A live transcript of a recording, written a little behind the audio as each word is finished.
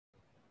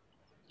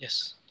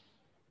Yes.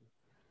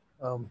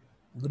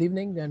 Good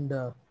evening and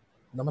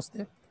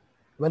namaste.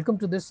 Welcome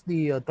to this,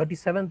 the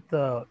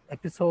 37th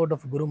episode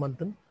of Guru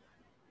Manthan,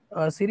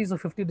 a series of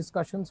 50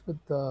 discussions with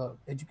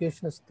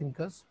educationist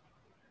thinkers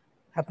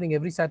happening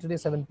every Saturday,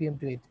 7 p.m.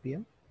 to 8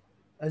 p.m.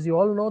 As you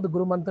all know, the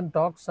Guru Manthan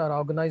talks are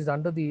organized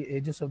under the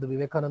aegis of the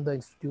Vivekananda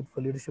Institute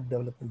for Leadership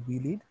Development,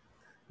 VLEAD,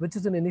 which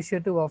is an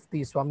initiative of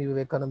the Swami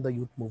Vivekananda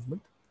Youth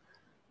Movement.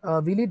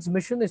 VLEAD's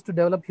mission is to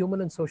develop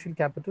human and social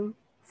capital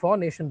for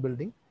nation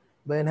building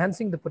by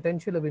enhancing the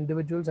potential of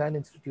individuals and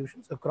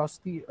institutions across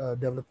the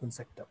development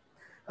sector.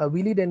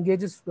 VLEAD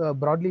engages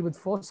broadly with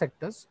four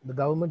sectors: the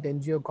government,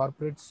 NGO,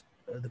 corporates,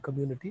 the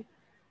community,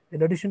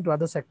 in addition to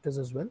other sectors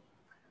as well.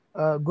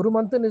 Guru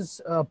Manthan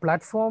is a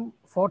platform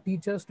for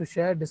teachers to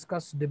share,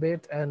 discuss,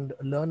 debate, and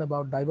learn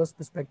about diverse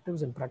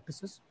perspectives and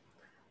practices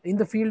in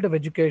the field of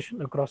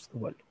education across the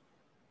world.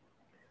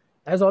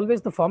 As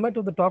always, the format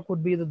of the talk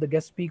would be that the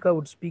guest speaker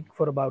would speak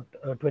for about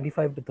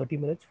 25 to 30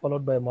 minutes,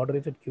 followed by a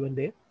moderated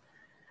Q&A.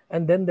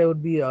 And then there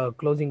would be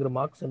closing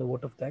remarks and a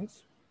vote of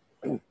thanks.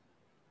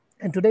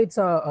 And today it's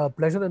a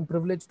pleasure and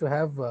privilege to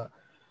have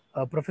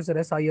Professor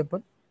S.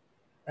 Ayyappan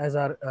as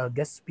our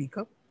guest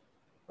speaker.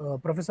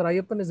 Professor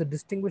Ayyappan is a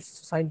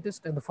distinguished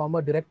scientist and the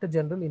former Director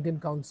General, Indian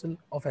Council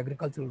of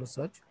Agricultural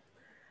Research,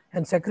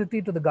 and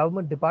Secretary to the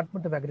Government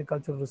Department of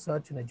Agricultural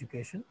Research and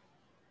Education.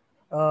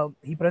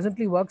 He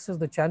presently works as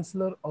the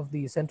Chancellor of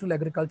the Central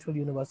Agricultural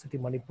University,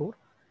 Manipur,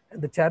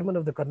 and the Chairman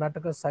of the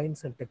Karnataka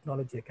Science and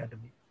Technology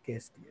Academy,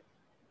 KSTA.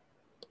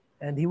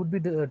 And he would be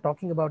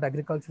talking about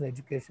agriculture and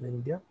education in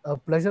India. A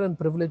pleasure and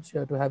privilege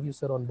to have you,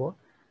 sir, on board.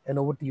 And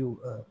over to you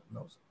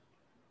now, sir.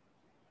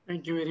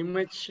 Thank you very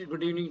much.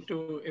 Good evening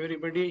to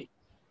everybody.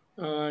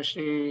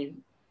 Shri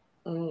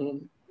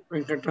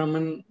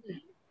Venkatraman,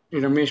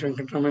 Shri Ramesh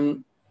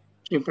Venkatraman,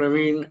 Shri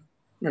Praveen,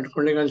 Dr.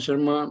 Kondegal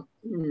Sharma,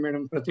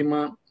 Madam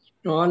Pratima,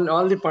 to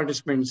all the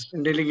participants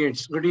and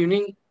delegates. Good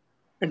evening.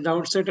 At the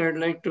outset, I'd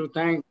like to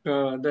thank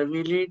the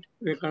VLEAD,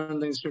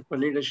 Vivekananda Institute for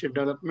Leadership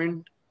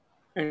Development,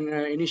 and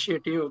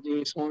initiative of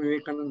the Swami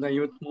Vivekananda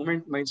Youth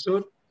Movement,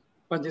 Mysore,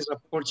 for this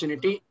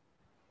opportunity.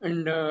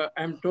 And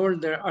I'm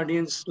told the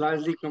audience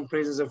largely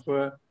comprises of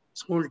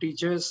school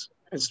teachers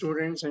and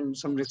students and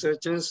some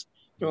researchers.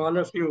 To all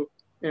of you,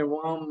 a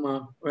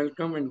warm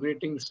welcome and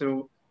greetings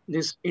to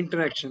this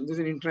interaction. This is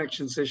an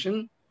interaction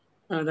session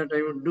that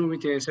I would do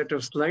with a set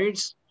of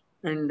slides.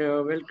 And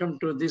welcome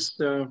to this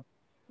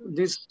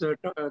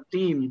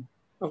theme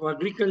of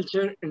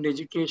agriculture and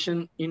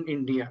education in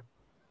India.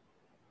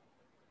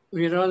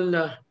 We're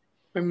all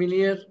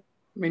familiar.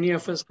 Many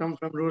of us come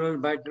from rural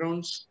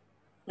backgrounds,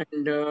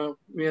 and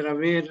we are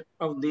aware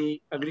of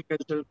the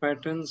agricultural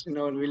patterns in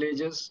our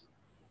villages.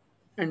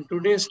 And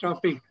today's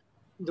topic,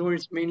 though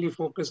it's mainly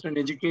focused on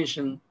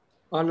education,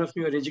 all of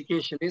you are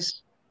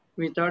educationists,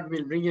 we thought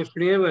we'll bring a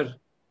flavor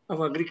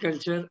of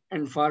agriculture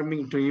and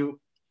farming to you.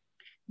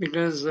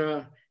 Because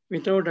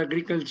without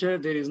agriculture,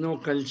 there is no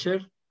culture.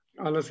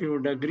 All of you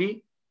would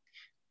agree.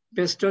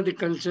 Best of the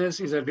cultures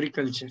is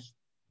agriculture.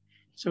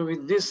 So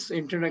with this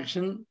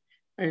introduction,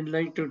 I'd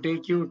like to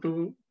take you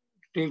to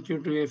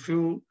a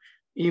few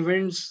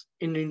events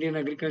in Indian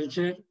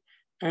agriculture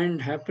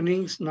and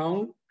happenings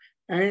now,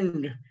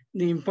 and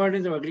the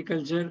importance of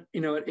agriculture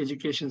in our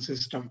education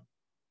system.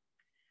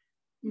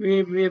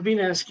 We have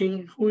been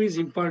asking who is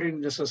important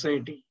in the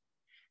society,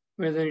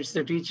 whether it's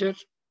the teacher,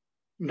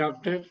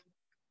 doctor,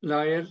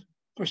 lawyer,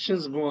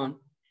 questions go on.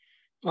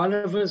 All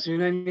of us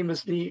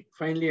unanimously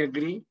finally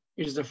agree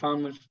it's the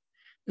farmer.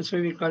 That's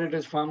why we call it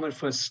as farmer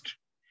first.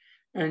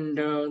 And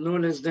no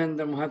less than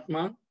the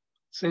Mahatma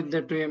said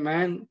that to a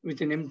man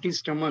with an empty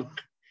stomach,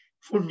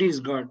 food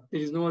is God.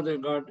 There is no other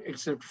God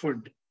except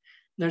food.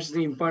 That's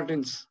the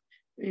importance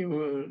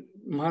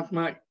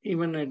Mahatma,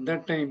 even at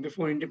that time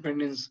before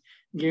independence,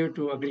 gave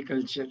to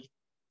agriculture.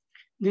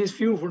 These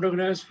few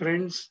photographs,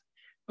 friends,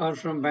 are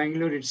from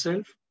Bangalore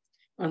itself.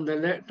 On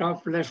the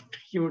top left,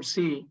 you would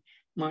see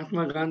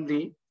Mahatma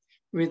Gandhi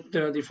with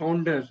the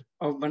founder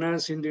of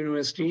Banaras Hindu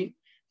University,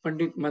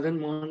 Pandit Madan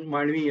Mohan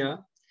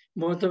Malviya.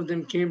 Both of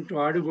them came to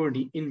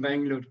Adugodi in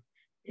Bangalore.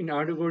 In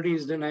Adugodi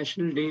is the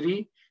National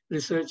Dairy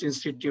Research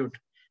Institute.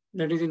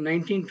 That is in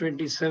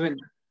 1927.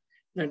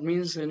 That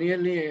means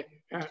nearly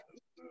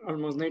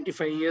almost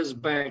 95 years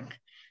back.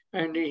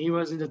 And he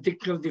was in the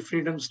thick of the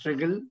freedom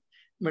struggle.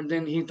 But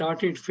then he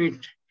thought it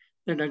fit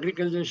that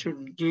agriculture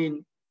should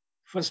gain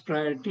first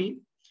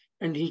priority.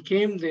 And he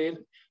came there.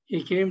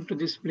 He came to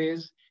this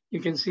place. You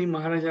can see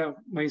Maharaja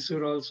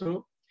Mysore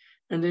also.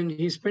 And then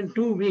he spent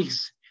 2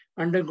 weeks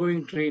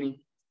undergoing training.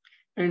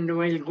 And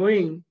while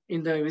going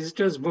in the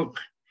visitor's book,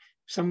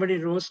 somebody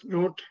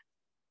wrote,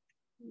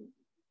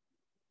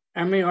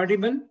 am I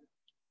audible?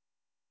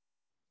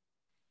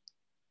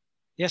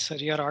 Yes, sir,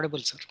 you are audible,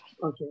 sir.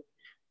 Okay.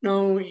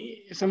 Now,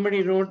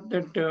 somebody wrote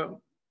that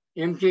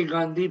M.K.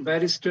 Gandhi,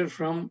 barrister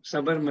from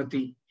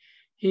Sabarmati.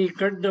 He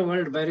cut the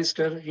word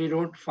barrister, he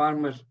wrote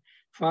farmer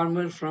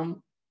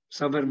from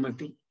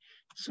Sabarmati.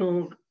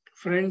 So,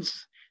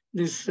 friends,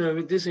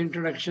 with this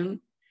introduction,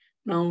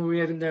 now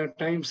we are in the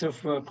times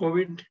of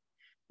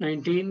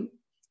COVID-19,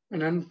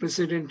 an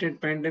unprecedented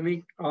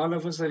pandemic. All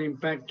of us are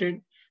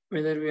impacted,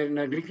 whether we are in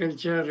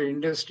agriculture, or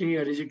industry,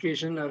 or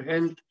education, or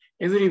health,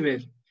 everywhere.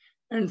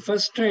 And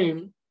first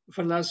time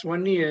for last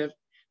 1 year,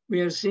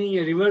 we are seeing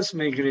a reverse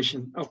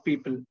migration of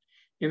people.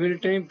 Every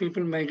time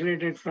people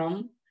migrated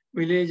from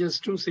villages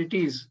to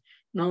cities.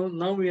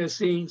 Now we are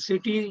seeing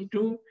city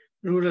to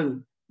rural,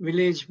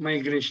 village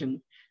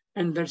migration.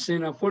 And that's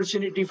an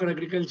opportunity for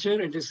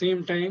agriculture, at the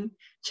same time,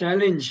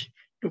 challenge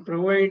to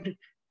provide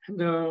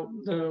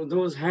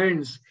those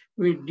hands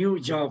with new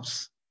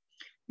jobs.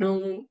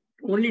 Now,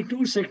 only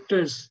two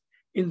sectors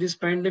in this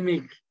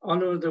pandemic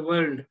all over the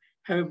world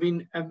have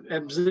been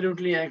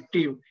absolutely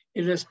active,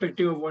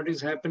 irrespective of what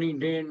is happening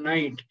day and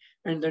night,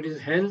 and that is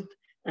health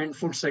and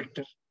food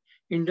sector.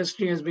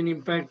 Industry has been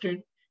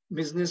impacted,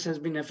 business has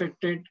been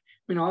affected,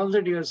 I mean, all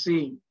that you are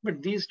seeing,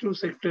 but these two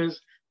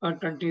sectors are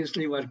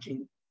continuously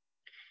working.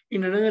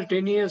 In another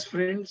 10 years,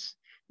 friends,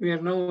 we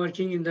are now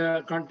working in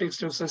the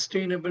context of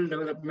sustainable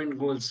development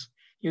goals.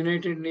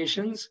 United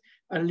Nations,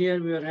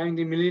 earlier we were having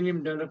the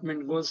Millennium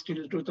Development Goals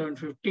till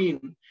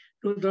 2015.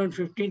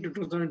 2015 to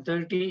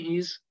 2030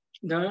 is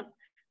the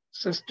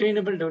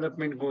Sustainable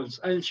Development Goals.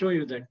 I'll show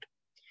you that.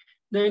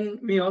 Then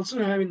we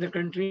also have in the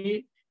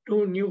country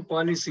two new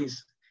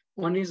policies.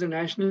 One is the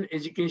National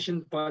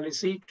Education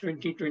Policy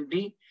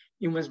 2020.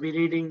 You must be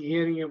reading,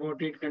 hearing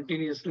about it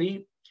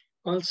continuously.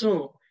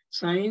 Also,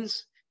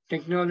 Science,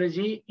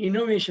 Technology,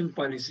 Innovation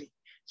Policy.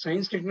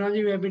 Science,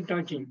 technology, we have been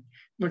talking,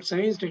 but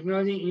science,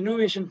 technology,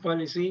 innovation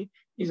policy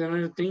is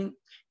another thing.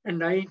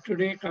 And I,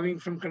 today, coming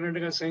from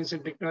Karnataka Science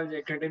and Technology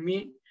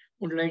Academy,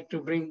 would like to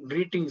bring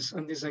greetings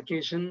on this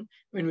occasion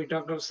when we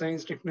talk of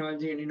science,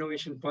 technology, and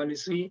innovation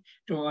policy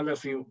to all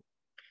of you.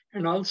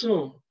 And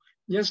also,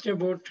 just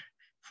about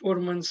 4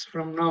 months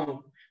from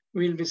now,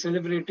 we'll be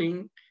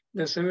celebrating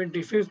the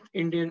 75th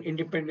Indian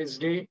Independence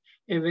Day,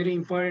 a very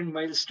important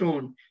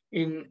milestone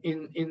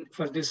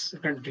for this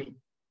country.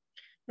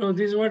 Now,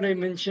 this is what I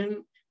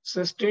mentioned,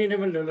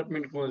 sustainable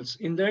development goals.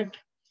 In that,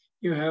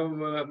 you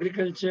have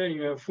agriculture,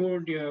 you have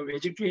food, you have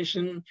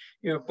education,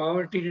 you have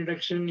poverty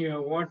reduction, you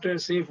have water,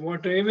 safe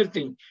water,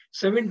 everything.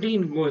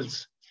 17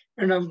 goals.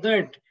 And of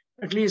that,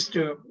 at least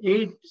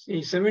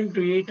 7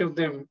 to 8 of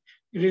them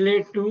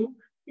relate to,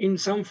 in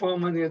some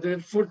form or the other,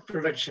 food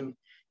production.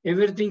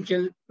 Everything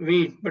can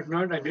wait, but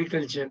not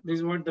agriculture. This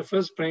is what the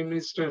first Prime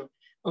Minister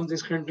of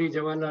this country,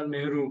 Jawaharlal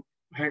Nehru,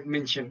 had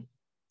mentioned.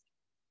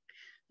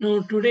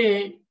 Now,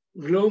 today,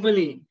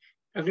 globally,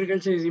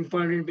 agriculture is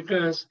important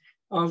because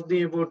of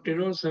the about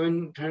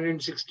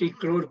 760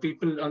 crore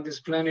people on this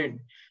planet,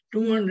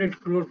 200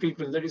 crore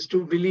people, that is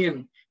 2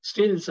 billion,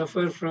 still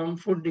suffer from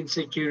food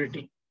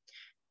insecurity.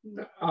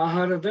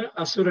 Aharada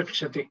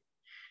asurakshate.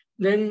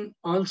 Then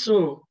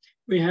also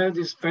we have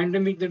this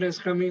pandemic that has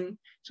come in,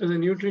 so the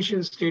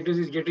nutrition status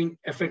is getting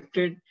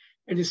affected.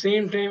 At the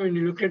same time, when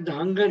you look at the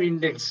hunger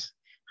index,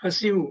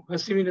 Hasivina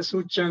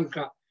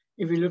Suchanka,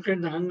 if you look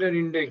at the hunger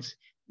index,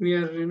 we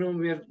are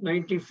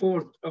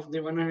 94th of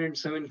the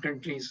 107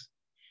 countries.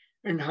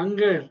 And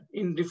hunger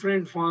in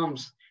different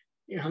forms.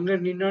 Hunger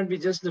need not be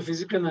just the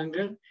physical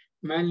hunger,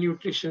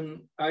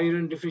 malnutrition,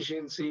 iron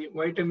deficiency,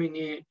 vitamin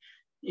A.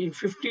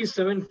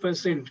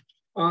 57%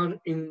 are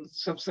in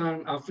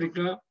sub-Saharan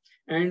Africa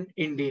and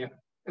India,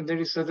 and that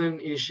is Southern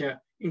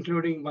Asia,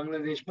 including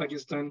Bangladesh,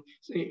 Pakistan,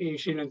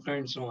 Sri Lanka,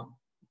 and so on.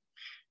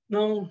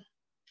 Now,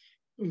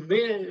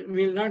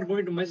 we'll not go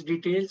into much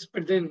details,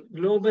 but then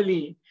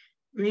globally,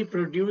 we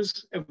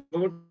produce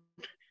about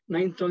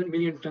 9,000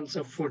 million tons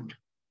of food.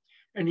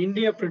 And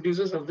India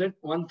produces of that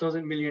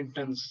 1,000 million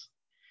tons.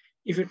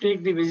 If you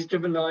take the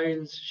vegetable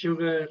oils,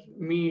 sugar,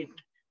 meat,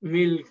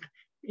 milk,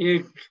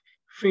 egg,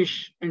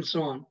 fish, and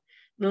so on.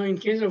 Now, in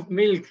case of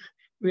milk,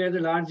 we are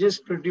the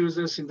largest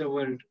producers in the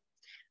world.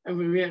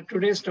 And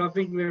today's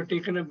topic we have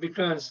taken up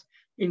because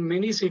in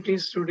many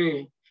cities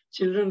today,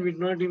 children will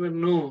not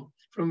even know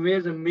from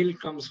where the milk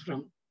comes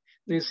from.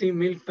 They see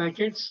milk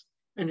packets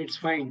and it's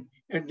fine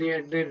at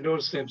their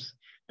doorsteps.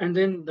 And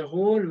then the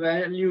whole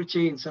value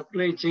chain,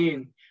 supply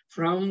chain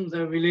from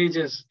the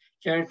villages,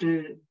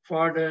 cattle,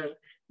 fodder,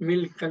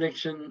 milk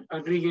collection,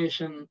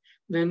 aggregation,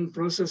 then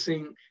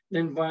processing,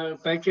 then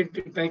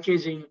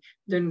packaging,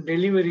 then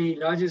delivery,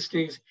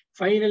 logistics.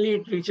 Finally,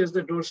 it reaches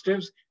the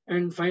doorsteps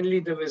and finally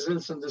the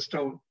vessels on the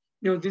stove.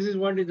 This is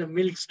what is the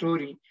milk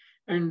story.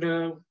 And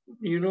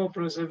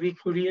Professor V.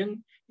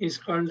 Kurian is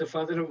called the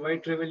father of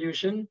white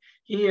revolution.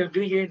 He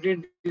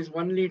aggregated this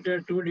 1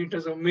 liter, 2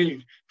 liters of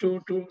milk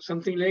to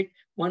something like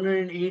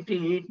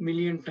 188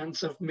 million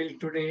tons of milk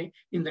today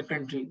in the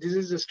country. This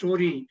is the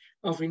story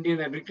of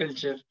Indian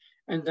agriculture.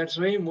 And that's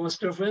why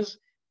most of us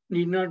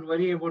need not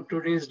worry about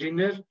today's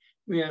dinner.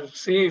 We are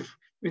safe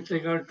with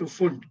regard to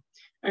food.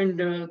 And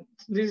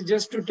this is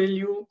just to tell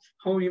you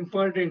how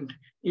important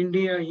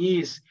India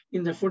is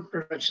in the food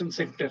production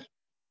sector.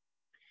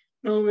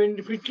 Now, when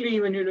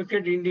you look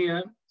at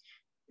India,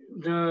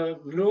 the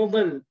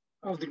global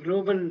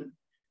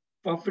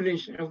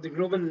population of the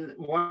global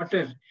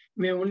water,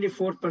 we have only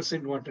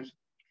 4% water,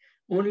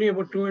 only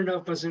about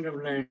 2.5%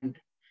 of land,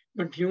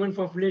 but human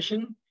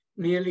population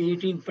nearly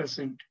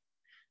 18%.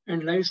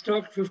 and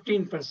livestock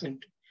 15%.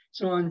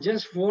 So on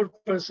just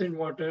 4%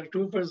 water,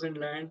 2%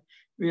 land,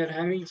 we are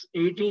having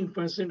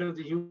 18% of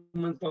the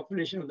human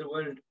population of the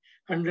world,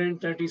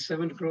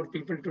 137 crore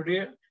people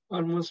today,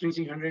 almost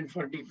reaching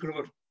 140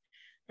 crore.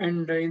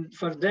 And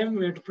for them,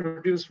 we have to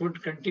produce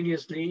food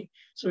continuously.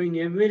 So in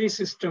every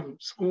system,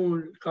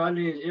 school,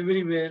 college,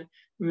 everywhere,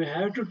 we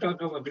have to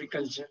talk of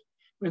agriculture.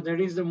 But that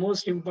is the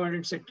most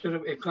important sector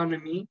of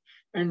economy,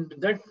 and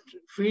that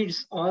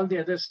feeds all the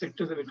other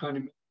sectors of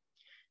economy.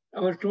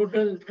 Our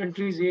total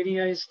country's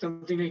area is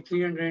something like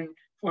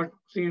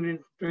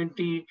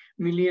 320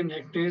 million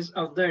hectares.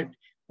 Of that,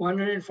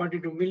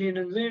 142 million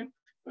and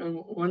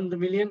 1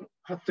 million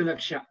 10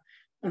 laksha.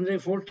 And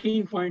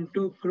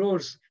 14.2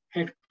 crores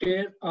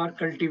hectare are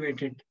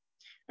cultivated.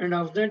 And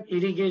of that,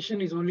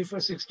 irrigation is only for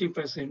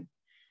 60%.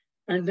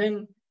 And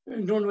then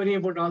don't worry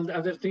about all the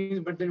other things.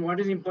 But then what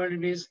is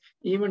important is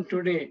even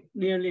today,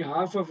 nearly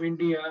half of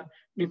India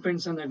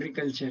depends on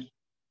agriculture.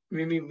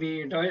 We may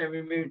be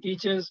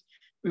teachers,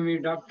 we may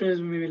be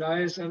doctors, we may be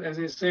lawyers, as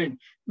I said.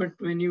 But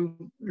when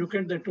you look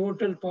at the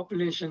total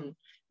population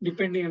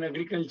depending on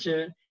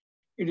agriculture,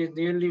 it is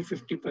nearly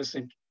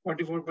 50%,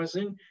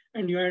 44%,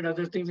 and you add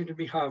other things, it will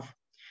be half.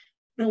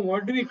 Now,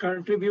 what do we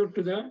contribute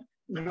to the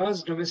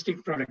gross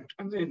domestic product?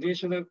 And the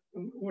ದೇಶದ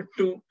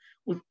ಒಟ್ಟು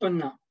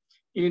ಉತ್ಪನ್ನ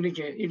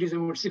ಏನಕ್ಕೆ? It is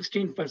about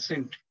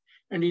 16%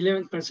 and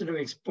 11% of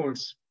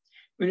exports.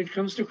 When it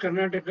comes to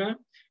Karnataka,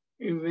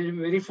 we're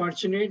very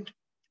fortunate.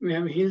 We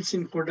have hills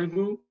in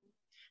Kodagu,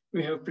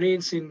 we have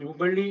plains in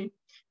Hubballi,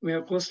 we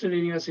have coastal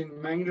areas in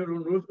Mangalore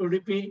and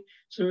Udupi.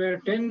 So we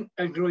have 10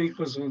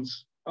 agro-ecozones,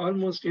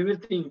 almost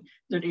everything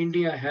that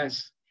India has.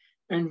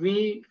 And we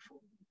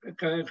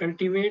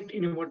cultivate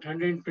in about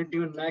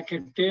 121 lakh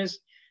hectares,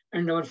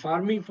 and our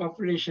farming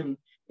population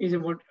is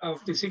about, of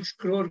the 6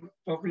 crore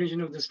population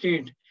of the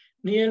state,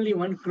 nearly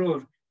 1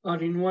 crore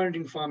are involved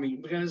in farming,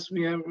 because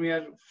we have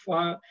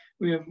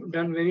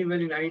done very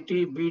well in IT,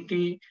 BT,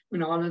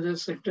 and all other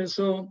sectors.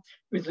 So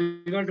with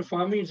regard to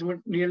farming, it's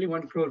about nearly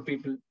 1 crore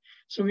people.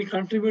 So we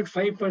contribute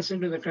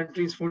 5% of the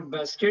country's food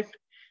basket.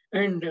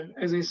 And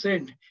as I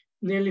said,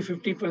 nearly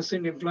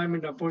 50%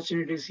 employment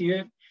opportunities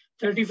here.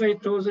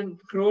 35,000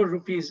 crore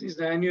rupees is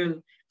the annual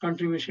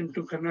contribution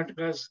to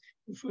Karnataka's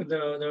for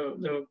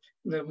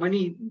the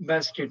money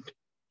basket.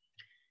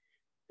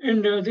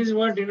 And this is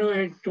what,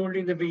 I told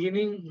in the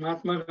beginning,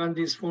 Mahatma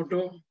Gandhi's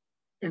photo.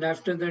 And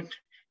after that,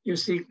 you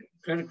see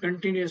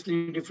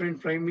continuously different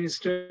prime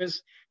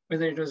ministers,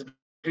 whether it was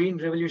green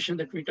revolution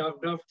that we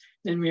talked of,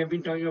 then we have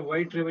been talking of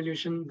white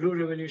revolution, blue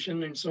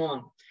revolution, and so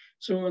on.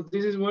 So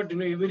this is what,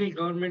 every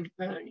government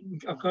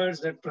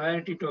accords that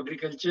priority to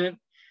agriculture.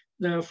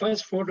 The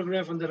first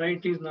photograph on the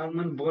right is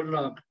Norman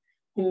Borlaug,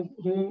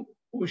 who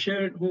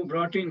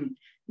brought in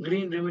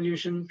green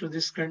revolution to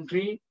this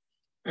country,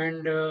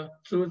 and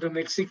through the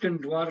Mexican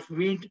dwarf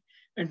wheat.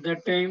 At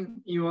that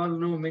time, you all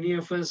know, many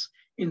of us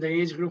in the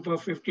age group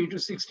of 50 to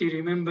 60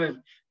 remember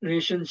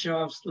ration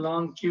shops,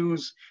 long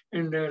queues,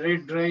 and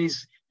red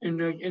rice,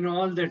 and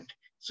all that.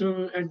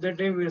 So at that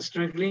time, we were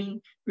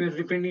struggling. We were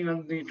depending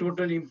on the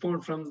total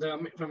import from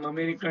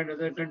America and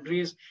other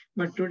countries.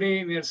 But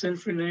today, we are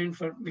self-reliant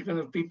because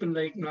of people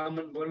like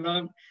Norman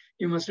Borlaug.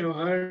 You must have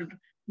heard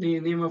the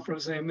name of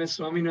Professor M.S.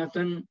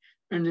 Swaminathan,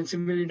 and then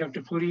similarly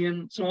Dr.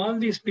 Kurian. So all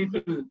these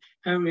people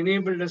have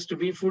enabled us to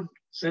be food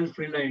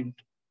self-reliant.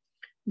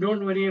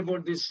 Don't worry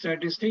about these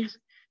statistics.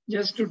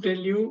 Just to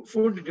tell you,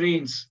 food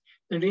grains,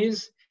 that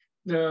is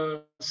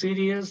the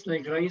cereals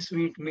like rice,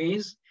 wheat,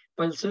 maize,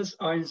 pulses,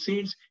 oil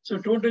seeds. So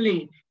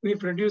totally, we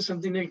produce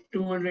something like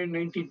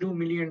 292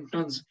 million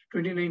tons,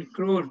 29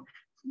 crore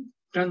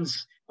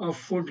tons of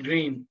food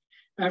grain.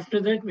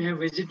 After that, we have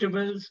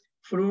vegetables,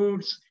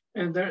 fruits,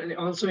 and they're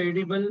also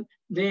edible.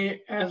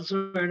 They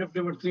also add up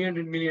to about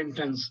 300 million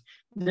tons.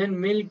 Then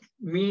milk,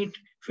 meat,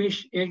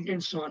 fish, egg,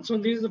 and so on. So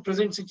this is the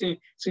present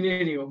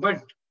scenario.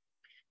 But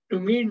to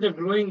meet the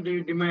growing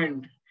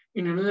demand,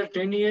 in another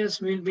 10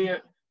 years, we'll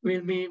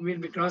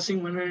be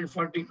crossing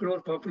 140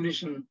 crore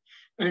population.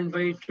 And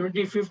by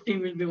 2050,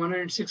 we'll be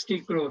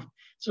 160 crore.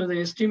 So the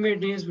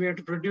estimate is we have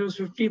to produce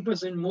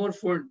 50% more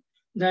food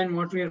than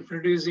what we are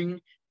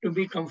producing to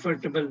be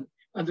comfortable.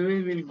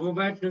 Otherwise, we'll go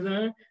back to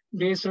the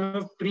days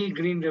of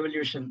pre-green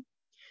revolution.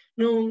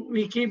 Now,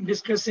 we keep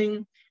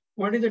discussing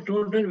what is the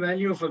total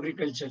value of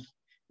agriculture.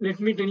 Let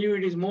me tell you,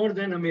 it is more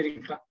than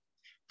America.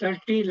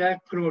 30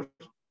 lakh crore.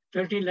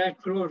 30 lakh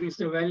crore is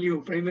the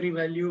value, primary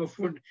value of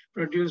food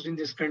produced in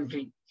this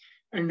country.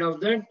 And of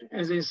that,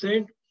 as I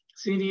said,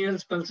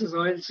 cereals, pulses,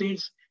 oil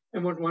seeds,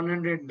 about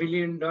 $100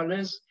 billion.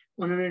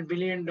 $100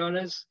 billion,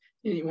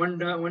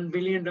 $1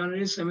 billion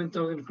is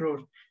 7,000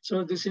 crore.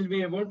 So this will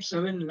be about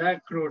 7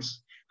 lakh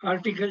crores.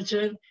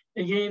 Horticulture,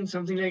 again,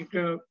 something like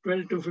 12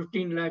 to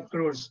 15 lakh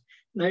crores.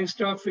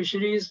 Livestock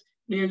fisheries,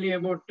 nearly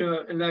about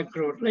a lakh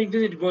crore. Like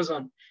this, it goes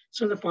on.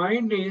 So the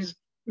point is,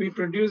 we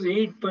produce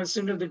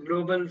 8% of the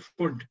global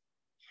food.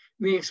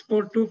 We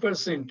export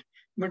 2%.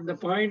 But the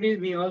point is,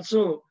 we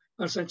also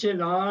are such a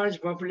large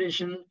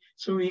population,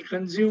 so we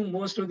consume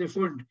most of the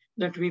food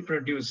that we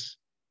produce.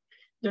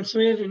 That's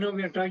where,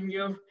 we are talking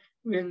of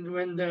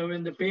when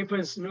the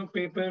papers,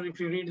 paper, if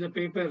you read the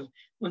paper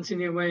once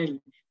in a while,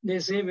 they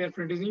say we are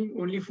producing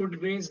only food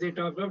grains. They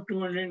talk of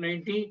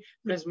 290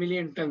 plus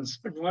million tons.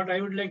 But what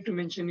I would like to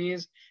mention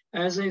is,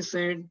 as I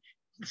said,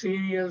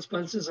 cereals,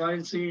 pulses,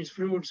 oil seeds,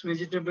 fruits,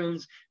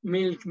 vegetables,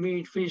 milk,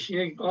 meat, fish,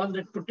 egg, all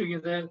that put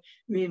together,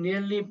 we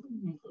nearly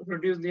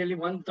produce nearly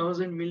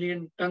 1,000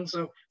 million tons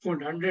of food,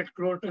 100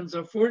 crore tons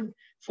of food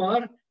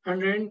for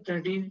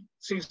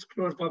 136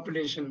 crore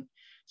population.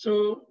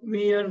 So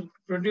we are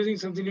producing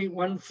something like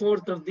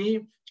 1/4 of the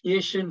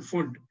Asian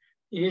food.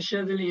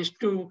 ಏಷ್ಯಾದಲ್ಲಿ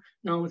ಎಷ್ಟು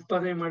ನಾವು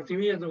ಉತ್ಪಾದನೆ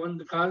ಮಾಡ್ತೀವಿ ಅದು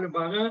ಒಂದು ಕಾಲು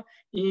ಭಾಗ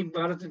ಈ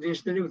ಭಾರತ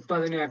ದೇಶದಲ್ಲಿ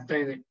ಉತ್ಪಾದನೆ ಆಗ್ತಾ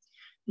ಇದೆ.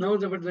 Now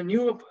but the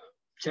new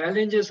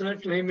challenges are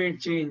climate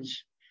change.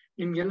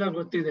 ನಿಮ್ಗೆಲ್ಲ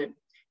ಗೊತ್ತಿದೆ,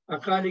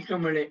 ಅಕಾಲಿಕ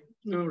ಮಳೆ,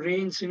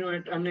 rains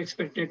at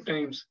unexpected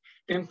times,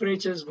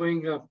 temperatures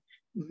going up,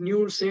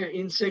 new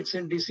insects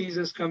and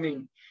diseases coming,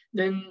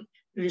 then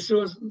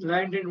resource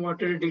land and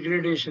water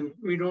degradation.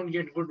 We don't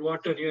get good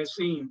water, you are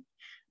seeing.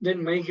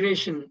 Then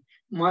migration,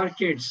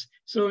 markets.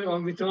 So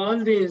with all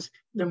this,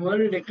 the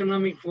World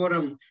Economic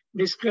Forum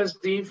discussed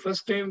the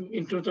first time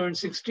in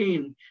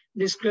 2016,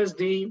 discussed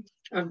the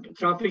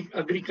topic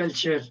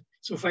agriculture.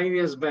 So 5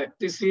 years back.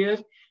 This year,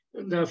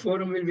 the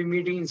forum will be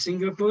meeting in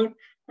Singapore,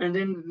 and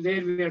then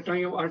there we are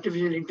talking about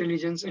artificial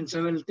intelligence and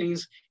several things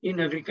in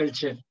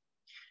agriculture.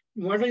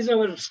 What is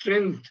our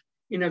strength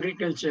in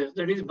agriculture?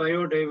 That is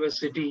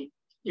biodiversity.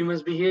 You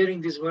must be hearing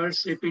these words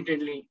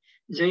repeatedly.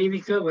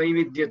 Jaivika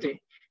Vaividyate.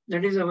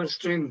 That is our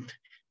strength.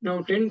 Now,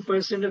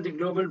 10% of the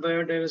global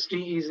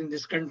biodiversity is in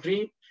this country,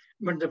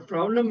 but the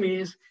problem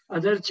is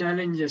other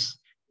challenges,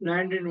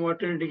 land and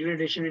water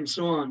degradation and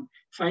so on.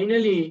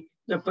 Finally,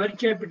 the per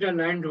capita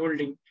land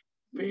holding.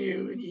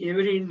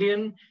 Every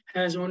Indian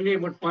has only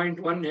about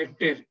 0.1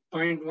 hectare.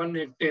 0.1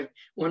 hectare.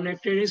 1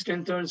 hectare is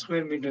 10,000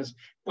 square meters.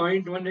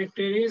 0.1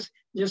 hectare is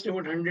just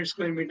about 100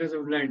 square meters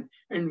of land.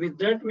 And with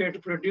that, we have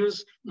to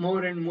produce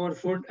more and more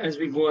food as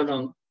we go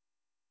along.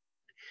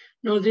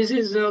 Now, this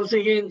is also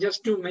again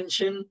just to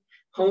mention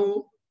how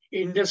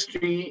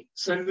industry,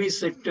 service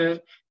sector,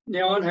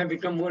 they all have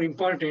become more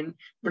important,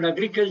 but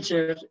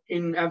agriculture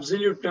in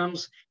absolute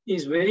terms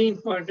is very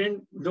important,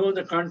 though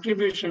the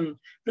contribution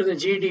to the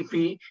GDP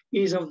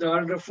is of the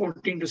order of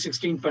 14 to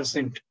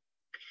 16%.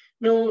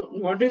 Now,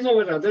 what is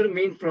our other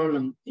main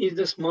problem is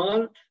the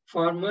small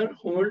farmer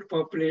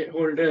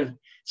holder,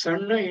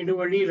 Sanna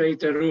Hiduvadi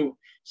Raitaru.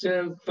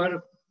 So per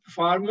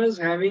farmers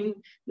having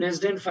less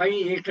than 5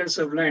 acres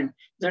of land.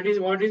 That is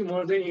what is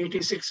more than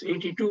 86,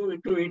 82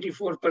 to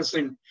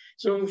 84%.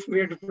 So we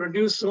have to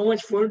produce so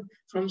much food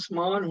from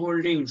small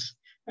holdings.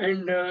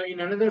 And in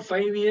another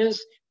 5 years,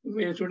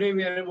 today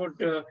we are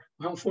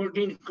about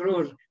 14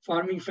 crore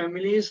farming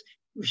families.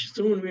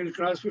 Soon we will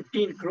cross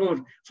 15 crore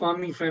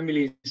farming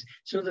families.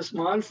 So the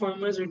small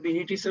farmers will be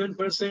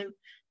 87%.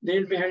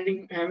 They'll be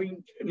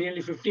having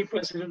nearly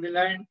 50% of the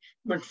land,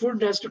 but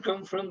food has to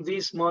come from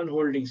these small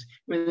holdings,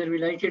 whether we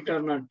like it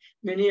or not.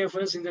 Many of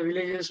us in the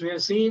villages, we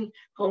have seen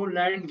how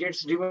land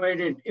gets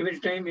divided every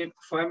time a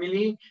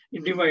family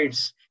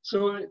divides. So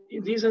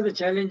these are the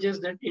challenges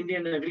that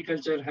Indian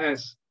agriculture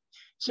has.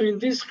 So in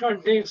this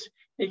context,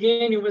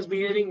 again, you must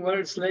be hearing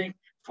words like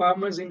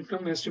farmers'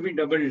 income has to be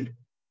doubled.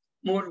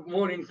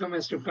 More income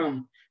has to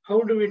come. How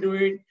do we do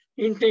it?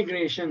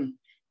 Integration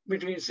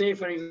between, say,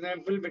 for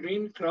example,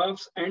 between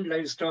crops and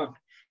livestock,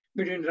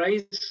 between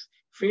rice,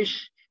 fish,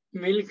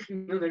 milk,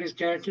 that is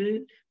cattle,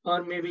 or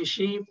maybe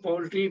sheep,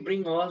 poultry,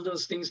 bring all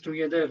those things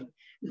together.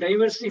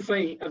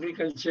 Diversify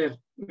agriculture,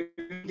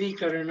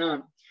 Vidhikarana,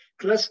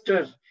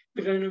 cluster,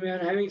 because we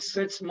are having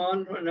such small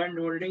land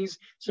holdings,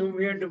 so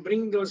we have to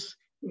bring those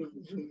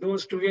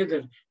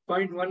together.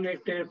 0.1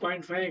 hectare,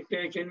 0.5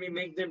 hectare, can we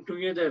make them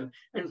together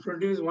and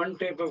produce one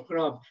type of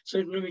crop?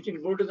 So we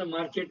can go to the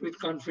market with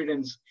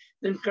confidence.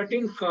 Then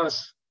cutting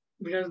costs,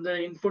 because the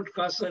input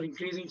costs are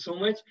increasing so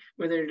much,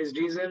 whether it is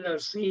diesel or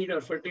seed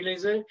or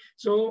fertilizer.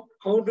 So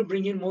how to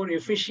bring in more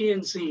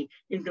efficiency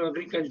into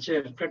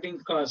agriculture, cutting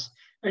costs.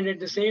 And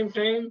at the same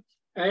time,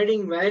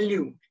 adding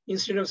value.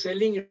 Instead of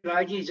selling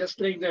ragi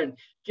just like that,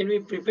 can we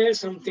prepare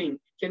something?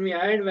 Can we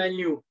add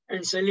value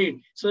and sell it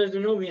so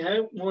that we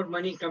have more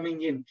money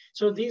coming in?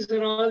 So these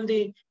are all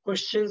the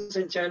questions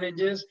and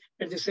challenges.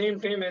 At the same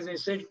time, as I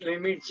said,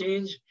 climate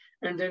change,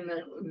 and then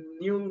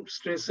new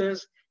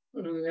stresses,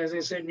 as I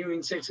said, new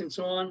insects and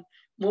so on,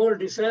 more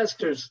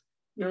disasters.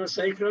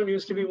 Cyclone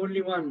used to be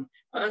only one,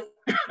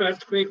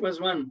 earthquake was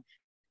one.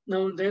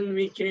 Now then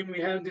we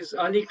have this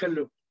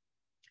Alikallu,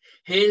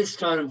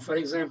 hailstorm, for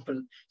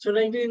example. So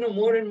like,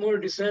 more and more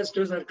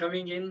disasters are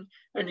coming in.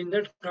 And in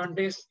that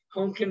context,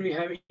 how can we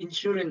have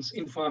insurance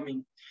in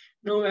farming?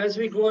 Now, as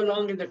we go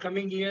along in the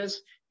coming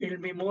years, it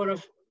will be more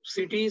of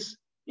cities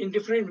in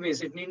different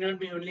ways. It need not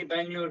be only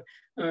Bangalore,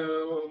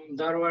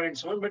 Dharwad and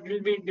so on, but it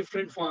will be in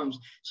different forms.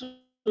 So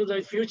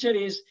the future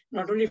is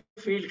not only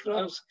field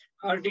crops,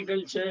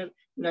 horticulture,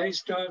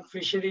 livestock,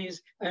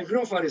 fisheries,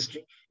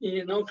 agroforestry.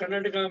 Now,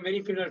 Karnataka,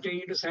 many people are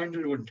taking to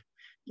sandalwood.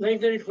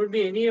 Like that, it could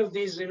be any of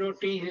these,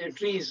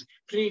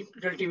 tree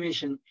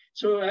cultivation.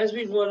 So as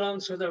we go along,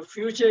 so the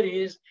future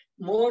is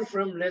more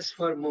from less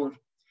for more.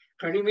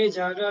 Kadime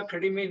jaga,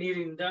 kadime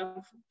neerinda,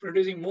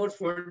 producing more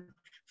food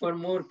for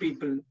more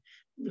people.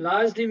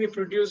 Largely, we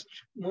produced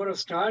more of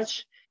starch.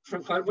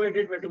 From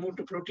carbohydrate, we had to move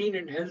to protein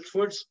and health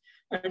foods.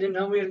 And then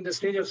now we are in the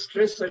stage of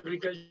stress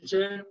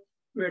agriculture.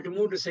 We have to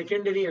move to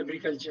secondary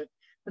agriculture.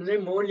 And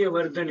then Maulya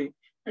Vardhane.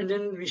 And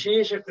then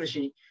Vishesha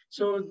Krishi.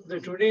 So the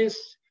today's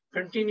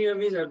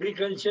continuum is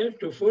agriculture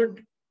to food,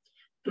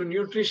 to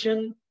nutrition,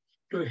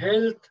 to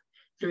health,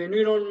 to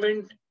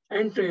environment,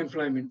 and to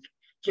employment.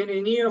 Can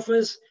any of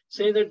us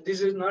say that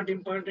this is not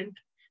important?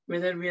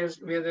 Whether we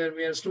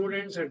are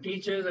students or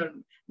teachers or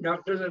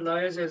doctors or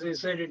lawyers, as I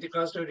said, at the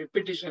cost of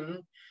repetition,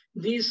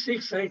 these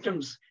 6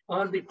 items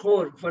are the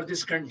core for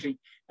this country.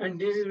 And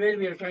this is where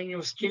we are trying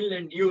to skill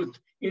and youth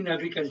in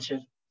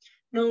agriculture.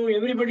 Now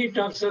everybody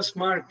talks of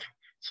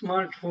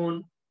smartphone,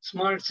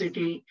 smart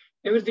city,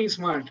 everything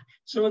smart.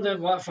 So the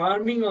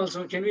farming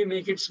also, can we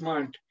make it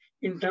smart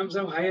in terms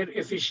of higher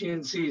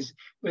efficiencies,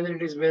 whether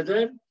it is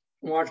weather,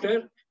 water,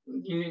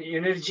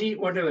 energy,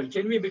 whatever.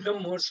 Can we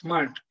become more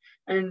smart?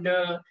 And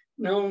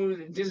now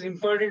this is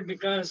important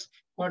because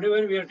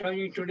whatever we are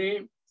talking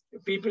today,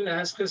 people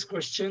ask us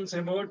questions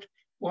about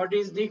what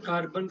is the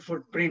carbon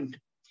footprint.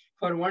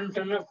 For 1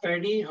 ton of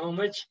paddy, how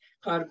much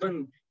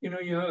carbon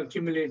you have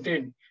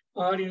accumulated,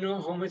 or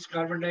how much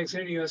carbon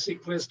dioxide you have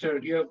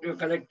sequestered, you have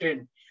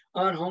collected,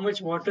 or how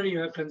much water you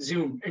have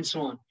consumed, and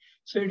so on.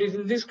 So it is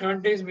in this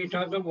context we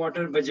talk of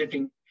water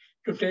budgeting.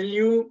 To tell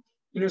you,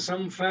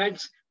 some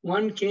facts,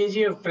 1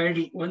 kg of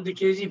paddy, 1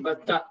 kg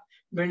batta,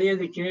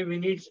 ಬೆಳೆಯೋದಕ್ಕೆ we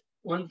need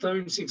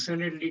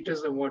 1,600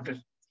 liters of water.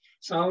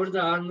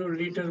 1,600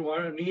 litre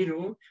ನೀರು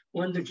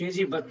 1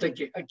 kg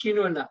ಭತ್ತಕ್ಕೆ.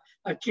 ಅಕ್ಕಿನೂ ಅಲ್ಲ,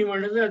 ಅಕ್ಕಿ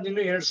ಮಾಡಿದ್ರೆ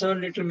ಅದಿನ್ನು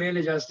 2,000 litre ಮೇಲೆ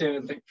ಜಾಸ್ತಿ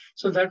ಆಗುತ್ತೆ.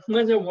 So that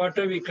much of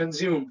water we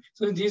consume.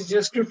 So this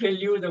just to tell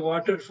you the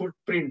water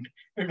footprint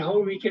and how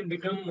we can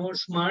become more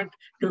smart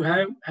to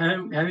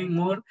having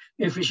more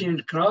efficient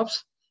crops,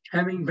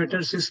 having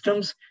better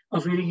systems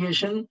of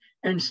irrigation,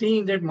 and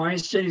seeing that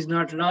moisture is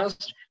not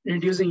lost,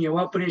 reducing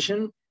evaporation,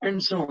 and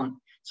so on.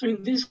 So in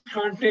this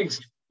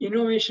context,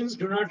 innovations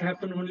do not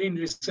happen only in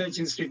research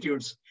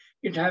institutes.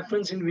 It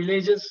happens in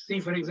villages. See,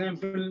 for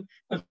example,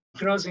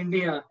 across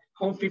India,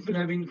 how people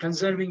have been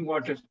conserving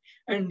water.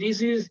 And this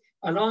is,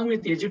 along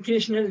with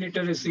educational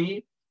literacy,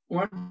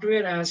 what we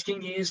are asking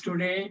is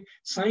today,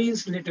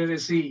 science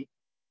literacy,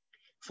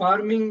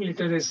 farming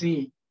literacy.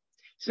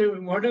 So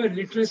whatever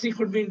literacy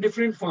could be in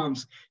different forms.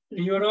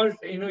 You are all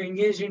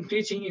engaged in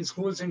teaching in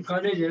schools and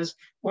colleges.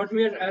 What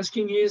we are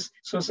asking is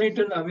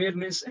societal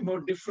awareness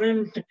about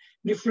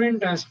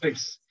different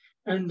aspects.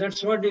 And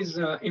that's what is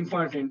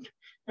important.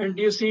 And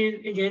you see,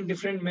 again,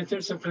 different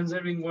methods of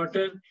conserving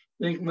water,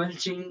 like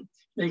mulching,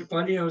 like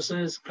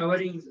polyhouses,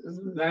 covering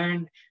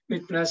land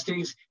with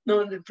plastics. Now,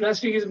 the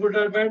plastic is good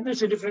or bad,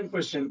 that's a different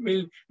question.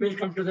 We'll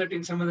come to that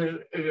in some other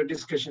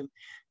discussion.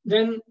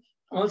 Then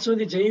also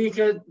the ಜೈವಿಕ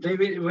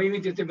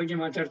ವೈವಿಧ್ಯತೆ ಬಗ್ಗೆ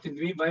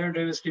ಮಾತಾಡ್ತಿದ್ವಿ,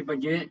 biodiversity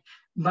ಬಗ್ಗೆ.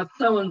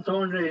 ಭತ್ತ ಒಂದು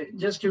ತಗೊಂಡ್ರೆ,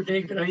 just you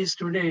take rice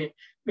today,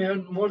 we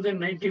have more than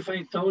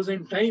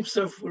 95,000 types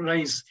of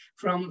rice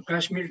from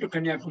Kashmir to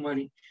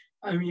Kanyakumari.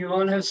 I mean, you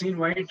all have seen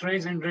white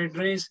rice and red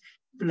rice,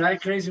 black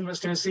rice you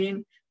must have seen.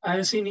 I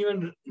have seen even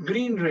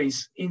green rice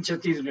in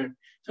Chhattisgarh.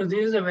 So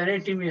this is the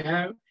variety we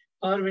have.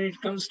 Or when it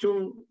comes to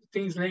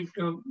things like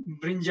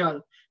brinjal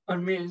or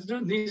maize,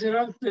 these are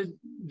all the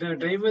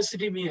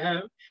diversity we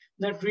have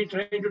that we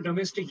try to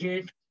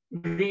domesticate,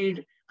 breed,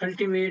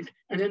 cultivate,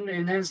 and then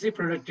enhance the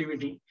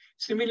productivity.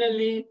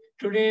 Similarly,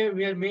 today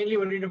we are mainly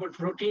worried about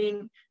protein,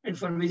 and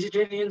for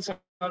vegetarians,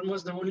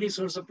 almost the only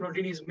source of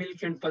protein is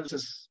milk and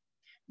pulses.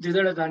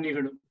 ದ್ವಿದಳ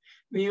ಧಾನ್ಯಗಳು.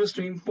 We used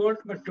to import,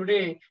 but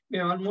today we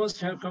almost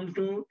have come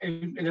to a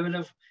level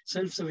of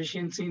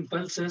self-sufficiency in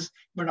pulses,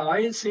 but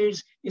oil seeds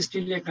is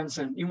still a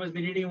concern. You must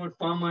be reading about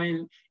palm oil.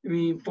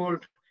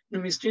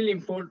 We still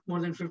import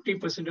more than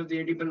 50% of the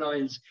edible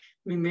oils.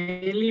 We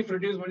mainly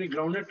produce only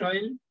groundnut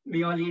oil. We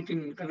all eat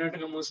in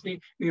Karnataka mostly.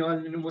 We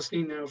all mostly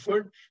in our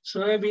food.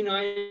 Soybean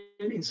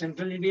oil in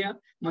central India,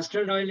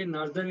 mustard oil in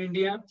northern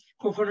India,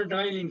 coconut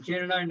oil in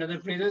Kerala and other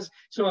places.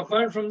 So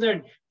apart from that,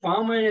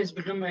 palm oil has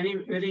become very,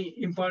 very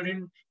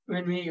important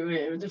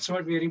that's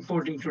what we are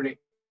importing today.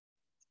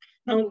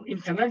 Now in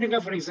Karnataka,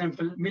 for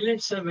example,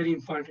 millets are very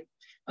important.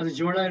 ಅದು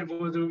ಜೋಳ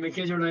ಇರ್ಬೋದು,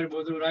 ಮೆಕ್ಕೆಜೋಳ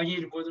ಇರ್ಬೋದು, ರಾಗಿ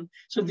ಇರ್ಬೋದು.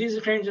 So these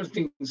kinds of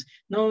things.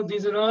 Now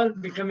these are all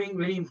becoming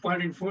very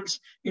important foods.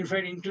 In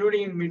fact,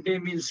 including in midday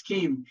meal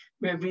scheme,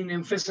 we have been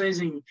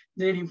emphasizing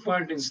their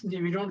importance.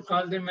 We don't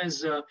call them as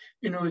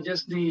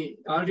just the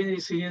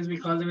ordinary cereals. We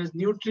call them as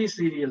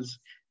nutri-cereals.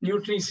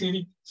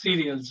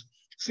 Cereals.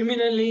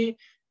 Similarly,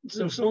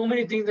 so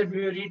many things that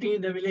we were eating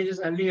in the villages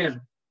earlier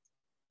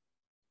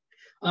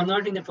are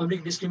not in the public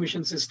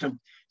distribution system.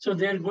 So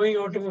they are going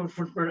out of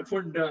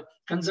food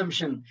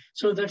consumption.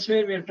 So that's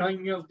where we are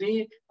talking of the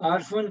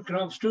orphan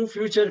crops to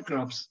future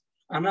crops.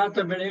 ಅನಾಥ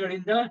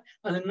ಬೆಳೆಗಳಿಂದ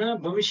ಅದನ್ನ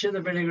ಭವಿಷ್ಯದ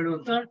ಬೆಳೆಗಳು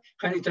ಅಂತ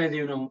ಕರೀತಾ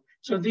ಇದೀವಿ ನಾವು.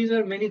 So these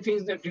are many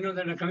things that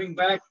that are coming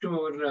back to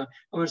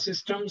our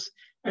systems.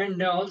 And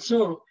also,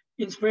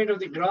 in spite of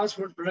the gross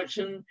food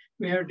production,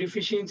 we have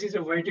deficiencies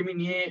of vitamin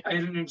A,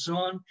 iron, and so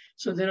on.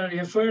 So there are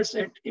efforts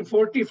at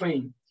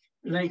fortifying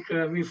like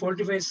we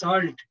fortify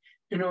salt,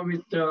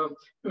 with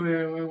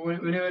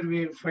whenever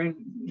we find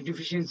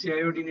deficiency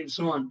iodine and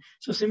so on.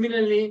 So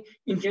similarly,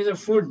 in case of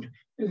food,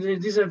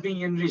 these are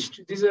being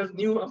enriched. These are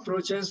new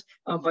approaches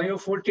of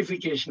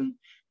biofortification.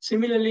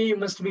 Similarly, you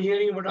must be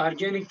hearing about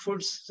organic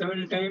foods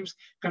several times.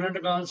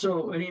 Karnataka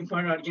also very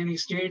important organic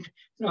state,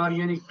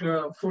 organic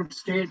food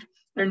state.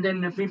 And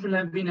then people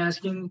have been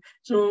asking,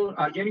 so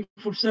organic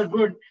foods are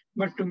good,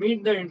 but to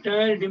meet the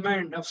entire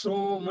demand of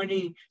so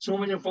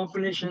much of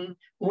population,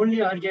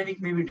 only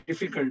organic may be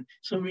difficult.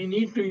 So we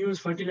need to use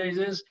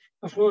fertilizers,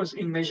 of course,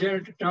 in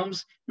measured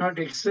terms, not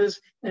excess.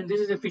 And this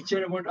is a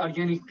picture about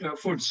organic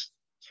foods.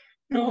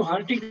 Now,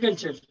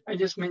 horticulture, I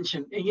just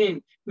mentioned,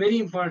 again, very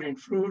important.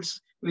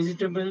 Fruits,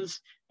 vegetables,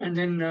 and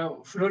then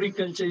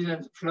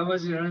floriculture,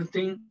 flowers is another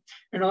thing.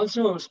 And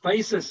also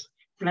spices,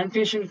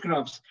 plantation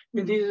crops. I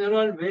mean, these are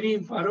all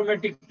very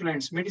aromatic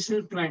plants,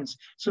 medicinal plants.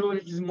 So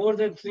it is more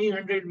than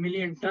 300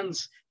 million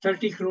tons,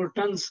 30 crore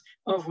tons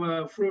of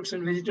fruits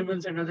and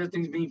vegetables and other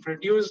things being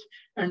produced.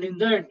 And in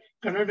that,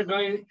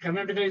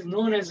 Karnataka is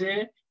known as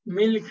a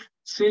milk,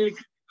 silk,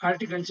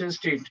 horticulture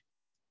state.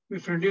 We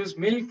produce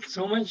milk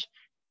so much,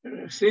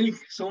 silk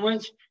so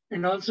much,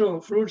 and also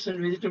fruits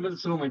and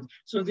vegetables so much.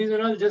 So these are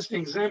all just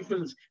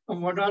examples of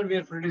what all we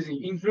are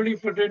producing, including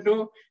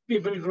potato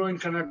people grow in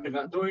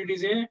Karnataka, though it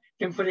is a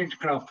temperate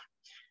crop.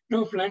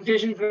 Now,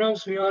 plantation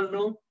crops, we all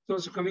know,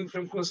 those coming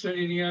from coastal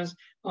areas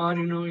or,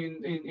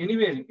 in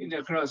anywhere in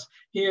across.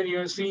 Here you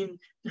have seen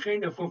the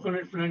kind of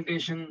coconut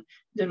plantation,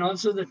 then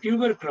also the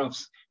tuber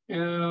crops,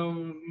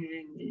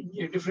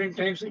 different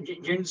types of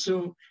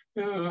Gensu,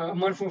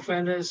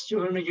 Amorphophallus,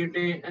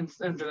 Choronagete, and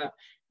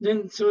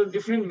then so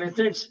different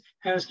methods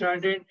have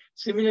started.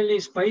 Similarly,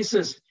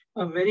 spices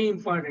are very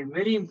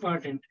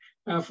important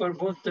for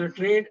both the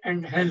trade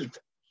and health.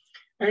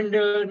 And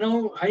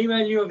now high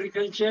value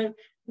agriculture,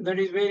 that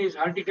is where is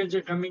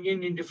horticulture coming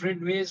in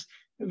different ways,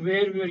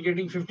 where we are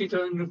getting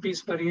 50,000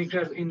 rupees per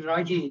acre in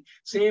Ragi.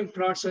 Same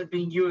plots are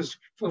being used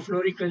for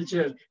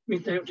floriculture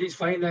with at least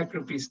 5 lakh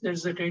rupees.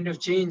 That's the kind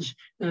of change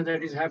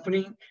that is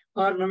happening.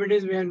 Or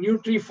nowadays we have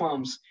nutri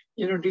farms,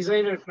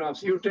 designer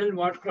crops. You tell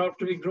what crop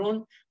to be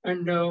grown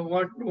and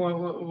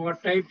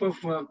what type of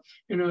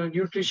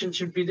nutrition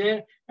should be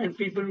there, and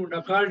people would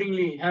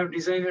accordingly have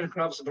designer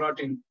crops brought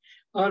in.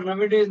 Or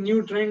nowadays,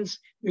 new trends,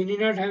 we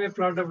need not have a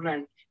plot of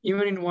land.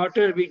 Even in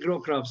water, we grow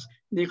crops.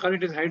 They call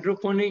it as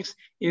hydroponics,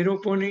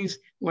 aeroponics,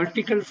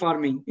 vertical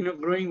farming,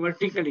 growing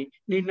vertically.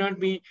 Need not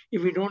be,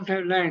 if we don't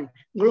have land,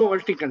 grow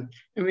vertical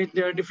with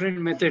different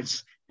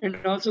methods. And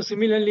also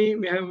similarly,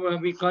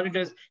 we call it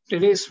as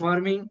terrace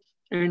farming.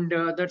 And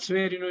that's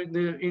where,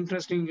 the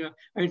interesting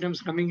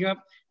items coming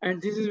up.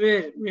 And this is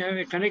where we have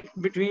a connect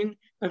between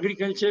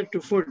agriculture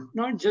to food,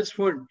 not just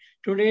food.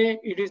 Today,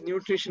 it is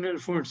nutritional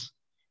foods,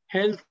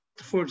 health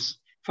foods,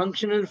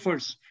 functional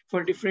foods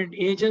for different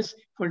ages,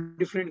 for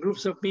different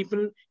groups of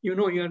people.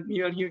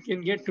 You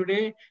can get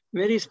today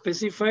very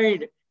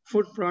specified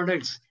food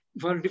products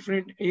for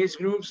different age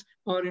groups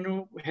or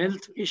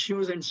health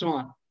issues and so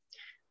on.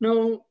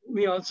 Now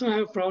we also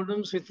have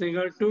problems with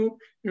regard to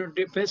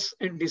pests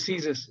and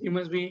diseases. You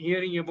must be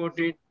hearing about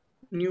it.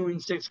 New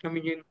insects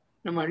coming in.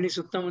 ನಮ್ಮ ಹಳ್ಳಿ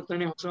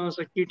ಸುತ್ತಮುತ್ತನೇ ಹೊಸ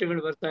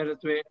ಕೀಟಗಳು ಬರ್ತಾ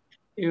ಇರುತ್ತವೆ.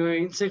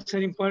 Insects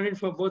are important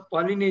for both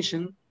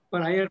pollination, for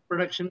higher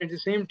production. At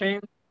the same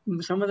time,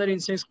 some other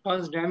insects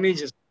cause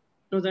damages.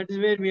 So that is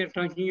where we are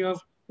talking of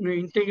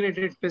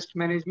integrated pest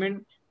management.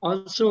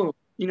 Also,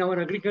 in our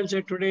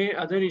agriculture today,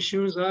 other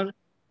issues are,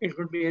 it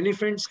could be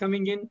elephants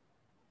coming in,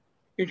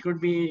 it could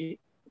be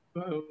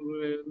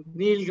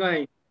nilgai,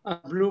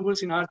 blue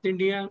bulls in North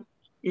India,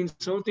 in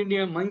South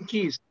India,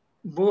 monkeys,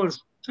 boars.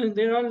 So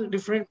there are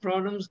different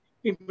problems.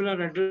 People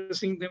are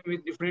addressing them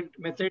with different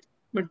methods,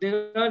 but there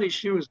are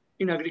issues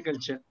in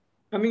agriculture.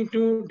 Coming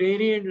to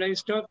dairy and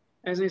livestock,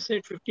 as I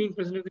said,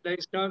 15% of the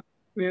livestock,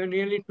 we have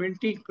nearly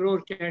 20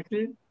 crore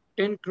cattle,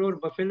 10 crore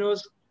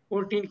buffaloes,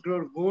 14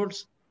 crore goats,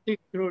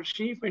 6 crore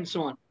sheep, and so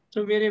on. So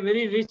we are a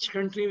very rich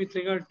country with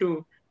regard to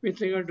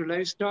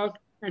livestock,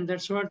 and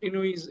that's what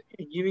is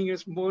giving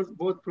us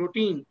both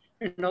protein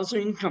and also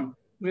income.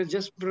 Because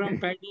just from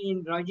paddy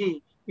and ragi,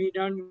 we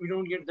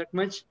don't get that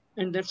much,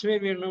 and that's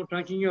where we are now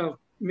talking of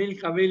milk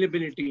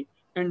availability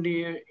and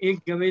egg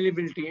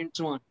availability and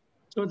so on.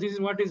 So this is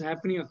what is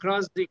happening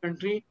across the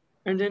country.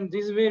 And then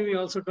this is where we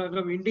also talk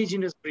of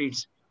indigenous breeds.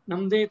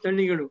 Namde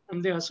taligalu,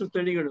 namde hasu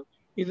taligalu.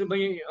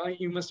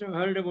 You must have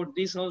heard about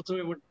this also,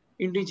 about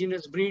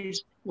indigenous breeds,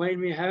 while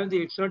we have the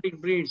exotic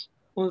breeds,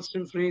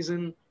 Holstein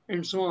Friesian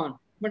and so on.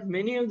 But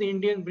many of the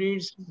Indian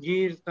breeds,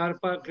 Gir,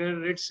 Tharpakar,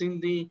 Red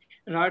Sindhi,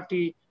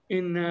 Rati,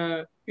 in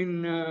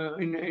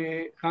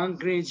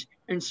Kangrij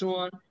and so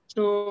on.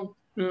 So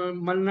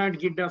Malnad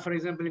Gidda, for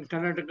example, in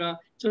Karnataka.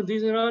 So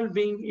these are all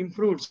being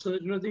improved, so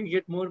they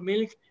get more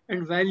milk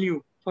and value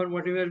for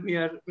whatever we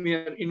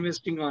are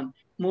investing on.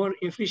 More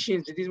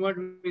efficiency. This is what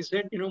we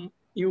said.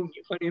 You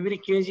for every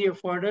kg of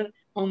fodder,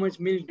 how much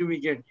milk do we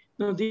get?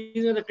 So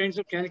these are the kinds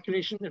of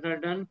calculations that are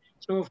done.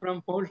 So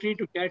from poultry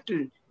to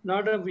cattle,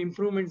 lot of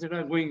improvements that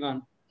are going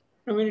on.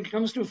 Now, when it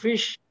comes to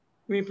fish,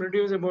 we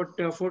produce about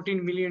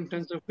 14 million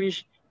tons of fish.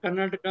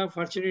 Karnataka,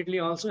 fortunately,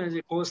 also has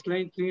a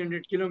coastline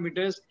 300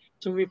 kilometers.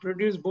 So we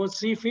produce both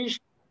sea fish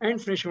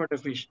and freshwater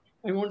fish.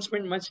 I won't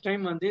spend much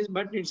time on this,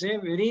 but it's a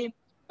very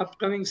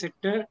upcoming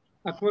sector.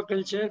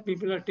 Aquaculture,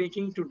 people are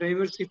taking to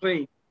diversify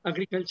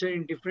agriculture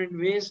in different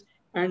ways.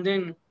 And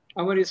then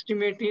our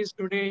estimate is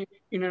today,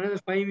 in another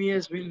 5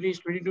 years, we'll reach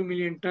 22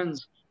 million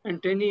tons.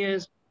 And 10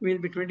 years,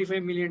 we'll be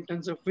 25 million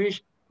tons of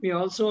fish. We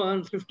also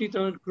earn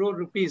 50,000 crore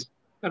rupees.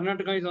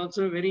 Karnataka is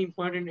also a very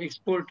important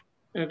export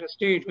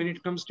state when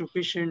it comes to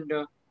fish and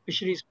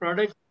fisheries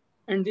products.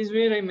 And this is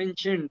where I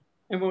mentioned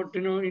about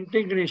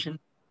integration.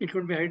 It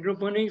could be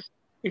hydroponics,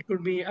 it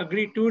could be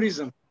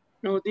agri-tourism.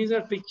 Now these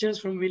are pictures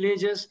from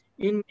villages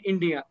in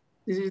India.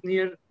 This is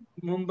near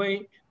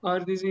Mumbai or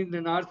this is in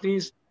the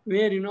northeast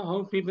where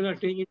how people are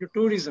taking to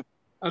tourism,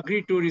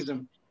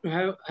 agri-tourism to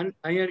have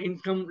higher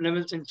income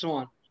levels and so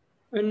on.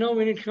 And now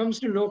when it comes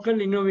to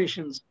local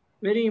innovations,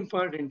 very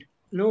important.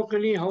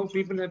 Locally, how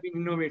people have been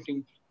innovating.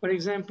 For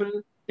example,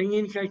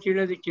 ತೆಂಗಿನಕಾಯಿ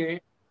ಕೀಳೋದಕ್ಕೆ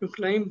to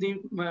climb the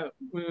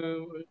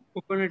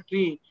coconut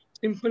tree,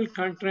 simple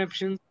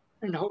contraptions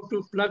and how to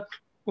pluck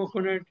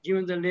coconut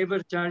given the labor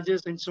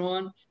charges and so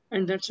on.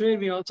 And that's where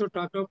we also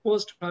talk of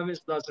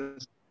post-harvest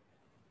losses.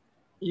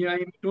 Yeah,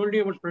 I told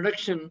you about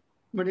production,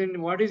 but then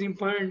what is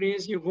important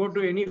is you go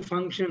to any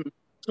function,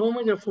 so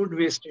much of food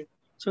wasted.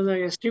 So the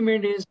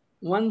estimate is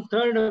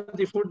 1/3 of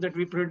the food that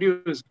we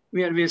produce,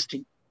 we are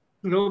wasting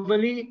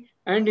globally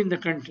and in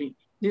the country.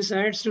 This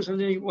adds to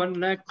something like 1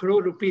 lakh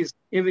crore rupees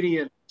every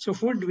year. So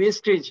food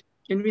wastage,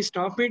 can we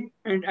stop it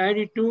and add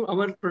it to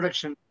our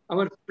production,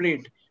 our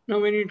plate? Now,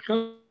 when it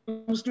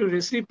comes to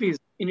recipes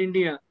in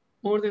India,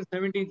 more than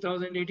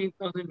 17,000,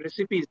 18,000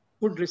 recipes,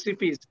 food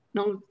recipes.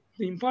 Now,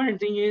 the important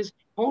thing is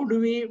how do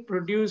we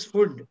produce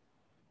food,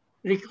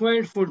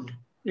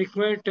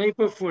 required type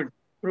of food,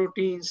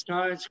 protein,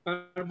 starch,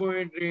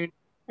 carbohydrate,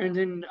 and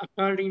then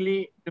accordingly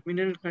the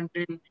mineral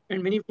content. And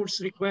many foods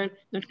require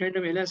that kind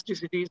of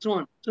elasticity, so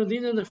on. So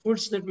these are the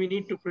foods that we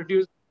need to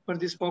produce for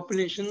this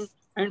population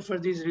and for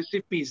these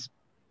recipes.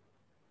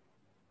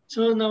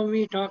 So now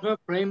we talk of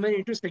primary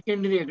to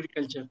secondary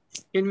agriculture.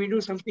 Can we do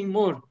something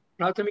more?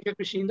 Prathamika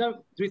Krishinda,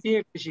 Dvitiya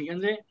Krishi, and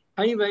the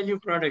high value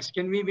products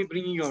can we be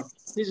bringing out?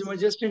 This was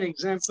just an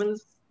example,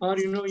 or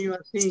you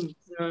are seeing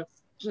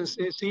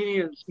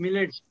cereals,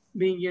 millets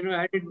being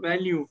added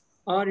value,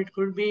 or it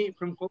could be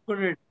from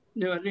coconut.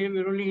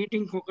 We're only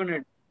eating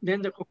coconut, then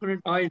the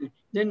coconut oil,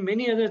 then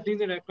many other things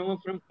that have come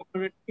up from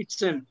coconut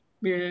itself,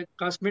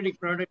 cosmetic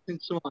products and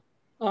so on.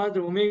 Or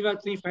the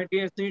omega-3 fatty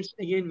acids,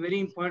 again, very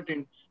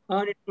important.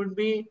 Or it could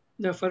be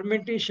the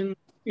fermentation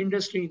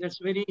industry, that's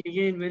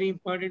again, very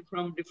important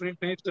from different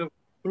types of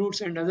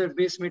fruits and other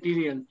base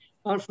material.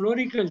 Or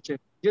floriculture,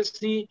 just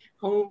see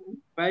how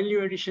value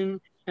addition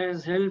has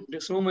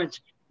helped so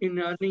much in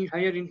earning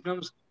higher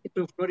incomes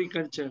through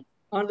floriculture.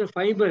 Or the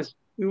fibers,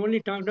 we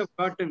only talked of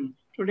cotton.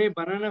 Today,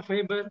 banana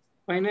fiber,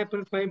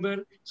 pineapple fiber,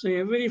 so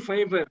every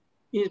fiber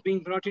is being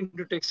brought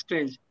into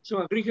textiles. So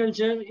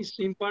agriculture is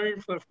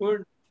important for food,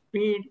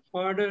 feed,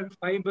 fodder,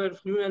 fiber,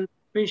 fuel,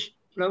 fish,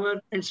 flour,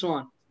 and so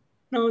on.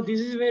 Now, this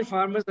is where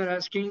farmers are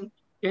asking,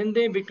 can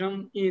they become,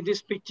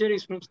 this picture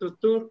is from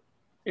Suttur.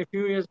 A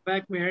few years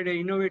back, we had an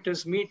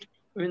innovators meet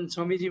when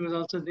Swamiji was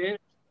also there,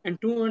 and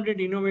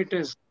 200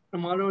 innovators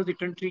from all over the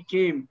country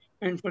came,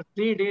 and for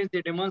 3 days,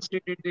 they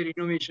demonstrated their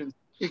innovations.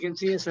 You can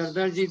see a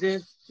Sardarji there,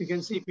 you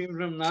can see people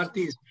from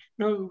Northeast.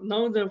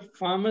 Now the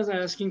farmers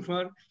are asking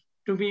for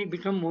to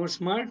become more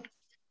smart,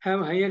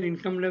 have higher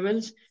income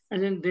levels,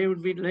 and then they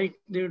would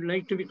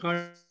like to be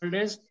called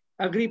as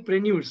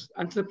agripreneurs,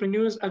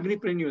 entrepreneurs,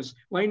 agripreneurs.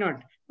 Why not?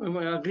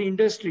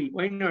 Agri-industry,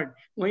 why not?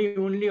 Why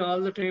only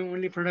all the time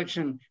only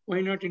production?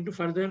 Why not into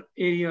further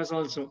areas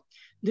also?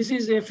 This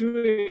is a few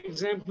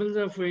examples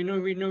of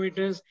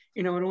innovators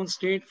in our own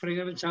state. For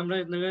example,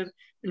 Chamarajanagar,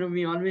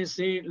 we always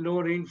say low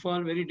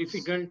rainfall, very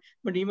difficult.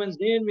 But even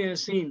there we have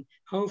seen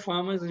how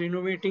farmers are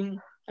innovating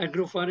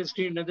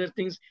agroforestry and other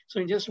things. So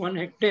in just 1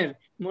 hectare,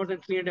 more than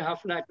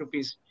 3.5 lakh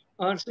rupees.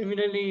 Or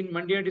similarly in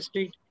Mandya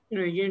district,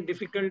 again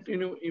difficult,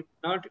 if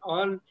not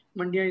all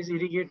Mandya is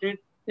irrigated,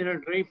 there are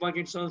dry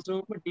pockets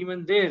also, but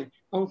even there,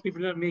 how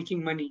people are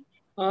making money.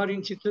 Or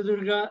in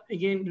Chitradurga,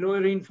 again, low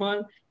rainfall.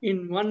 In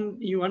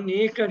 1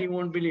 acre, you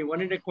won't believe,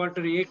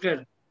 1.25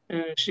 acre,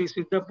 Sri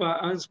Siddhappa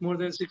earns more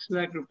than 6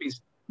 lakh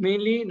rupees.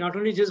 Mainly, not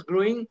only just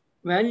growing,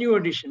 value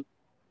addition,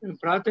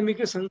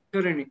 Prathamika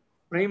Sanskarani,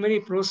 primary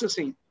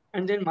processing,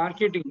 and then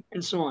marketing,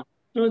 and so on.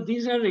 So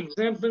these are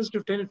examples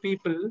to tell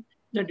people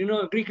that,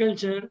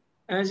 agriculture,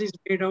 as is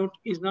laid out,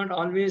 is not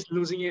always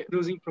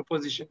losing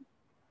proposition.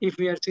 If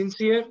we are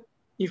sincere,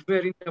 if we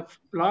are in the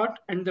plot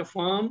and the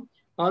farm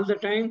all the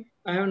time,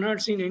 I have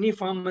not seen any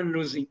farmer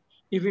losing.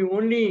 If we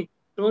only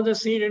sow the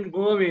seed and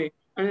go away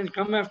and then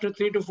come after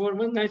 3 to 4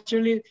 months,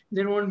 naturally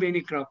there won't be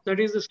any crop. That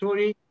is the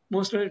story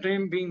most of the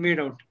time being made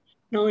out.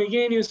 Now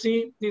again, you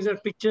see, these are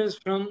pictures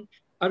from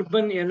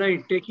urban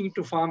elite taking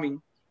to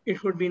farming. It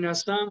could be in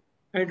Assam,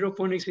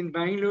 hydroponics in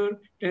Bangalore,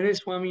 terrace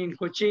farming in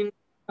Cochin,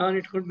 or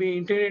it could be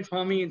internet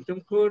farming in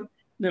Tumkur.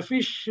 The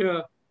fish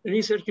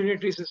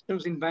recirculatory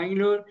systems in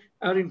Bangalore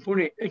or in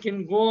Pune. I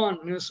can go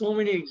on, so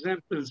many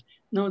examples.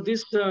 Now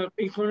this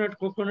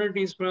coconut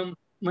is from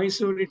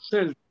Mysore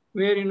itself,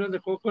 where the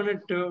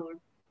coconut,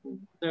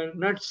 the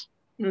nuts,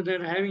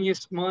 they're having a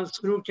small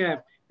screw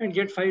cap and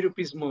get 5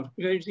 rupees more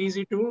because it's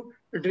easy to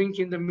drink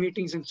in the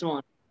meetings and so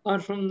on. Or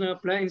from the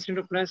instead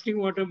of plastic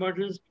water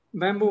bottles,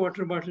 bamboo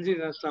water bottles is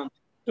Assam.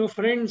 So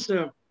friends,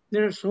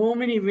 there are so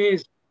many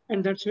ways,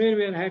 and that's where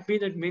we are happy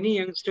that many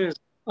youngsters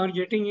are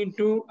getting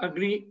into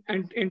agri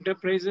and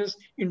enterprises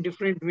in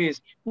different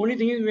ways. Only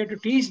thing is we have to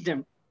teach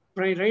them.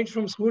 Right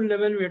from school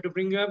level, we have to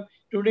bring up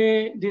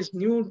today these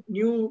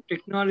new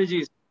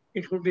technologies.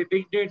 It could be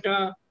big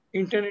data,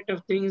 Internet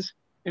of Things,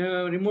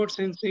 remote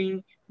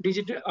sensing,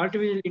 digital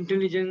artificial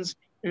intelligence,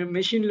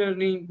 machine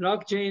learning,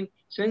 blockchain,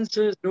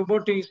 sensors,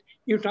 robotics.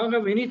 You talk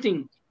of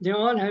anything, they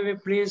all have a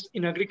place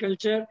in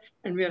agriculture,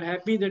 and we are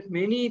happy that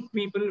many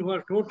people who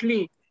are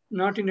totally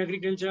not in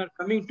agriculture are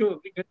coming to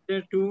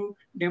agriculture to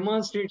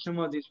demonstrate some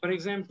of this. For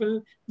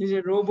example, this is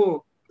a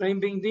robo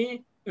climbing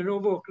the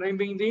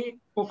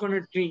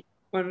coconut tree,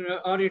 or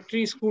a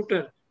tree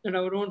scooter that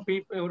our own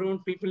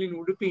people in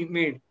Udupi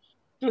made.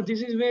 So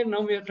this is where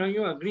now we are trying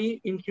to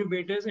agree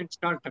incubators and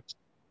startups.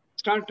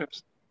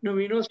 Startups. Now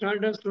we know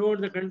startups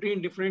throughout the country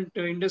in different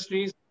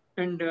industries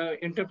and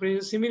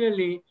enterprises.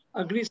 Similarly,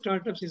 agri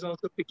startups is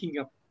also picking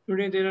up.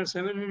 Today there are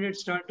 700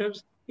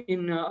 startups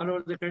in all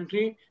over the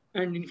country,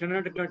 and in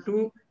Karnataka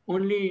too.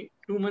 Only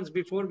 2 months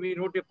before we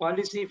wrote a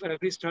policy for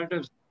agri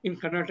startups in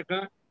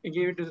Karnataka. We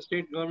gave it to the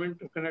state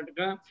government of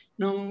Karnataka.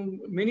 Now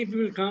many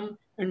people come,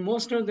 and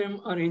most of them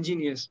are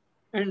engineers.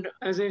 And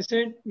as I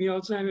said, we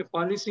also have a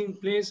policy in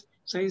place,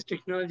 science,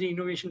 technology,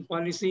 innovation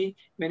policy.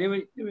 Whenever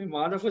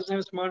all of us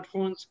have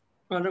smartphones,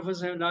 all of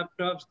us have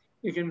laptops,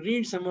 you can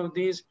read some of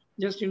these,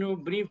 just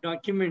brief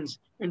documents,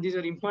 and these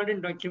are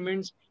important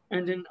documents.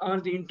 And then are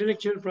the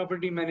intellectual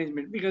property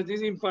management, because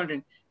this is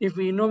important. If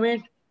we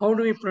innovate, how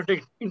do we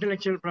protect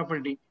intellectual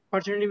property?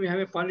 Fortunately, we have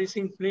a policy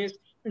in place.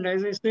 And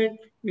as I said,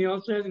 we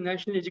also have the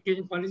national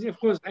education policy. Of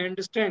course, I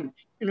understand,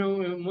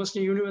 most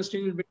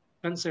universities will be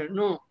concerned.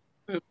 No,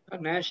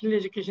 national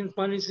education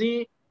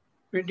policy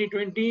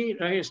 2020,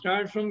 right,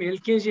 start from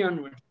LKG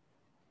onwards.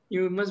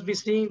 You must be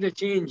seeing the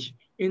change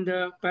in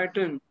the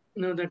pattern,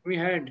 that we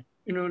had,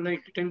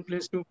 like 10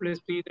 plus 2 plus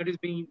 3, that is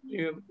being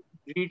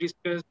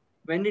rediscussed.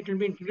 When it will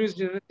be introduced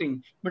is another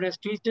thing. But as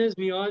teachers,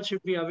 we all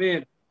should be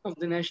aware of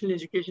the national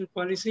education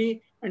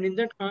policy. And in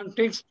that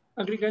context,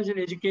 agricultural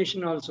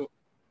education also.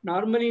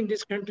 Normally in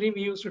this country,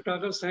 we used to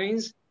talk of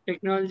science,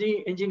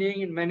 technology,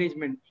 engineering, and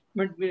management.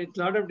 But with a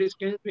lot of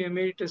discussion, we have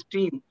made it a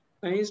stream.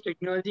 Science,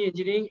 technology,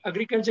 engineering,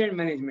 agriculture, and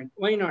management.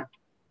 Why not?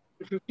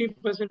 50%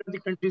 of the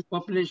country's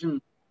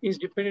population is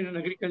dependent on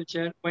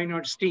agriculture. Why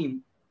not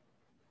STEAM?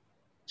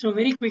 So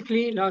very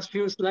quickly, last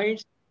few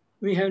slides,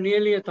 we have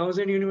nearly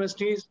 1,000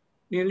 universities,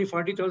 nearly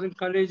 40,000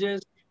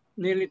 colleges,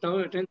 nearly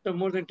 10,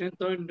 more than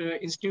 10,000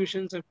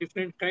 institutions of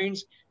different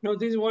kinds. Now,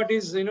 this is what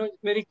is,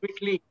 very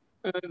quickly,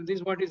 this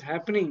is what is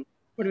happening.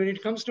 But when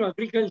it comes to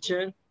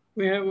agriculture,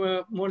 we have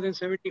more than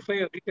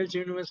 75 agriculture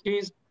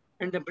universities,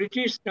 and the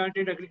British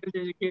started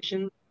agriculture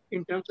education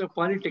in terms of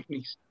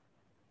polytechnics.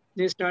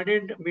 They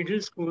started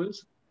middle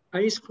schools,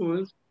 high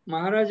schools.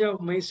 Maharaja of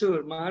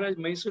Mysuru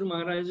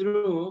ಮಹಾರಾಜರು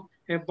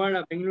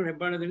ಬೆಂಗಳೂರು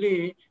ಹೆಬ್ಬಾಳದಲ್ಲಿ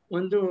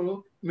ಒಂದು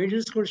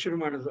middle school ಶುರು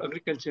ಮಾಡಿದ್ರು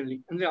agriculturally.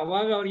 ಅಂದ್ರೆ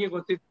ಅವಾಗ ಅವರಿಗೆ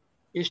ಗೊತ್ತಿತ್ತು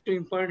ಎಷ್ಟು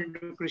important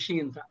ಕೃಷಿ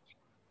ಅಂತ.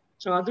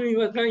 ಸೊ ಅದು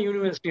ಇವಾಗ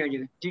ಯೂನಿವರ್ಸಿಟಿ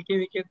ಆಗಿದೆ.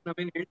 GKVK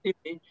ನಾವೇನು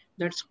ಹೇಳ್ತೀವಿ,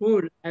 that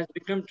school has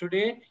become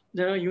today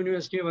the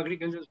university of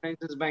agriculture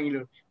sciences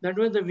Bangalore. That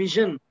was the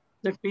vision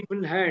that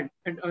people had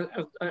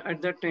at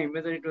that time,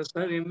 whether it was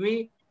Sir MV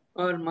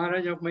or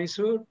Maharaj of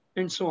Mysore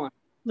and so on.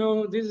 Now,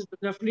 this is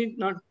definitely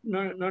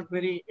not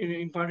very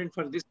important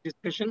for this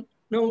discussion.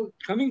 Now,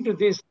 coming to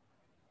this,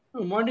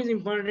 what is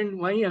important?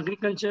 Why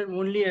agriculture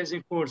only as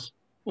a course?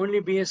 Only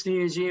BSc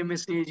AG,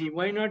 MSc AG?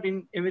 Why not in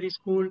every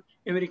school,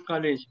 every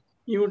college?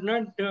 You would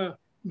not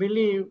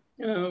believe.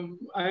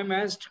 I am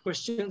asked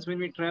questions when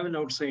we travel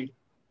outside.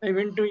 I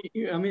went to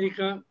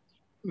America,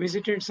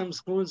 visited some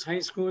schools,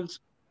 high schools,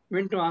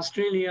 went to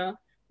Australia,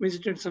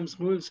 visited some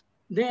schools.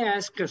 They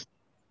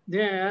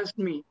asked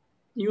me,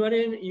 you are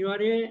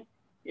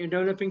a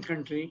developing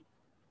country,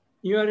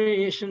 you are an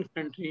Asian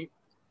country,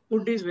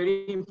 food is very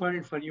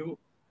important for you.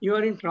 You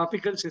are in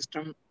tropical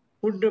system,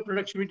 food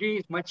productivity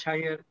is much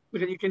higher,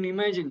 because you can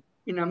imagine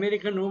in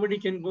America nobody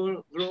can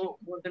grow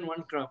more than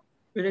one crop,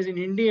 whereas in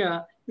India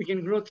we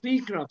can grow 3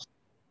 crops.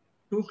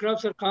 2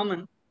 crops are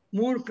common.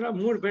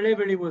 ಮೂರು ಬೆಳೆ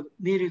ಬೆಳಿಬೋದು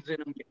ನೀರಿದ್ರೆ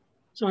ನಮಗೆ.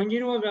 So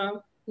ಹಂಗಿರುವಾಗ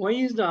why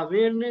is the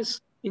awareness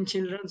in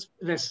children's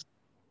less?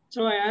 So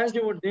I asked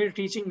about their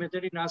teaching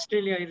method in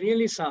Australia. I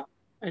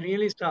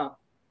really saw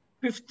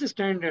 5th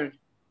standard,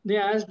 they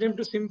asked them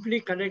to simply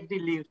collect the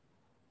leaves.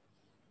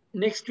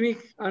 Next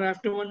week or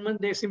after 1 month,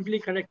 they simply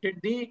collected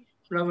the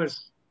flowers.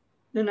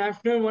 Then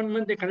after 1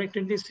 month, they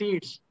collected the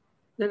seeds.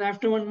 Then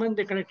after 1 month,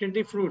 they collected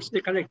the fruits.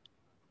 They collect.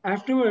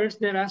 Afterwards,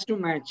 they're asked to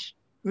match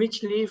which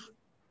leaf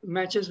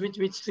matches which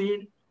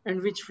seed and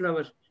which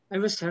flower. I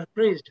was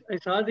surprised. I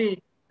saw the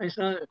I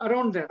saw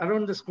around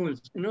the schools,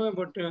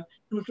 about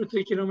 2 to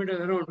 3 kilometers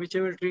around,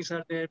 whichever trees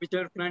are there,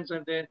 whichever plants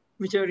are there,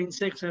 whichever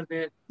insects are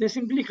there, they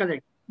simply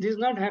collect. This is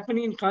not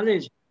happening in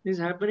college. This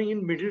is happening in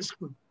middle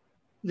school.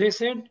 They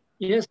said,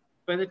 yes,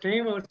 by the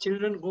time our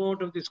children go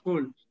out of the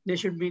school, they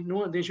should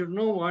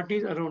know what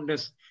is around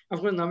us. Of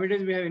course,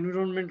 nowadays we have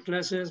environment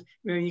classes,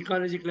 we have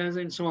ecology classes,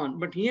 and so on.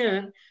 But here,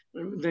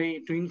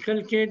 to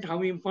inculcate how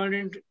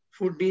important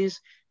food is,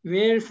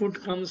 where food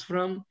comes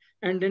from,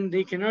 and then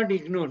they cannot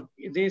ignore.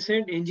 They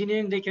said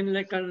engineering they can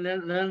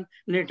learn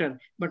later,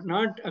 but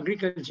not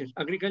agriculture.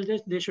 Agriculture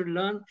they should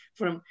learn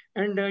from.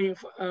 And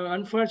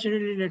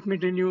unfortunately, let me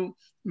tell you,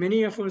 many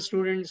of our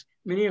students,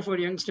 many of our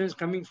youngsters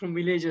coming from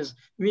villages,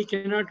 we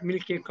cannot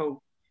milk a cow.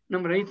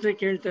 ನಮ್ಮ ರೈತರೇ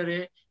ಕೇಳ್ತಾರೆ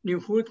ನೀವು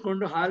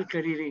ಕೂತ್ಕೊಂಡು ಹಾಲು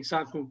ಕರೀರಿ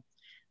ಸಾಕು.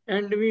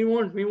 And we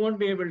won't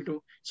be able to.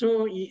 So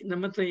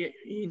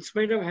in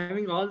spite of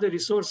having all the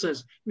resources,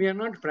 we are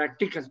not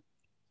practical.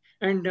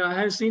 And I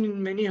have seen in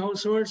many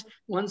households,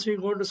 once we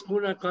go to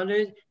school or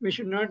college, we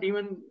should not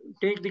even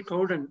take the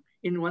cow dung.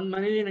 In one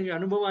ಮನೆಯಲ್ಲಿ ನನಗೆ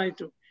ಅನುಭವ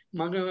ಆಯಿತು.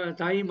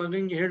 ತಾಯಿ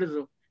ಮಗನಿಗೆ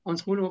ಹೇಳಿದ್ರು, ಅವ್ನು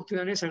school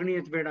ಹೋಗ್ತಿದ್ದಾನೆ ಸಗಣಿ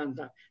ಎತ್ಬೇಡ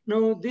ಅಂತ.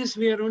 Now this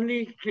we are only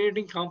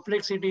creating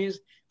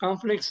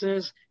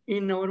complexes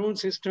in our own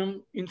system,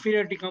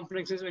 inferiority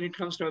complexes when it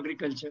comes to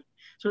agriculture.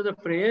 So the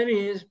prayer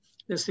is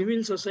the civil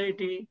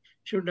society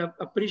should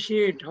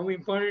appreciate how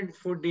important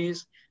food is,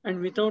 and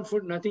without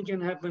food nothing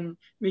can happen.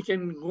 We'll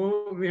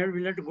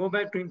have to go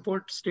back to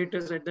import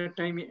status at that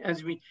time as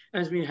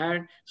we had.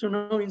 So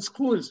now in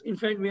schools, in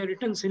fact, we have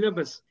written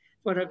syllabus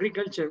for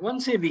agriculture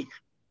once a week.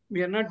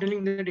 We are not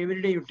telling that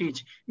every day you teach.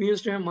 We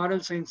used to have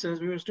moral sciences,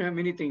 we used to have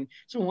many things.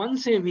 So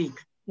once a week,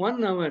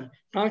 1 hour,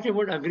 talk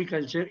about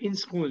agriculture in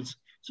schools.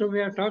 So we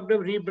have talked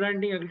of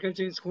rebranding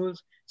agriculture in schools,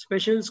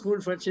 special school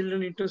for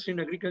children interested in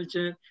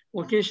agriculture,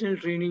 vocational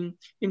training.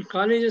 In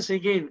colleges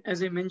again, as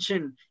I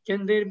mentioned, can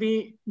there be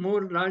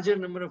more larger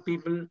number of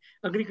people?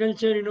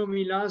 Agriculture,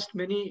 we lost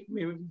many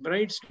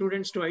bright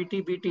students to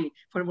IT-BT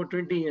for about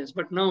 20 years.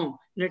 But now,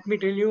 let me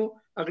tell you,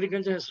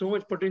 agriculture has so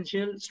much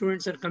potential,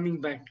 students are coming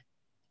back.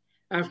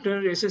 After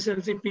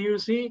SSLC,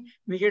 PUC,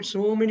 we get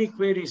so many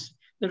queries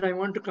that I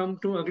want to come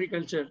to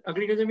agriculture.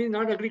 Agriculture means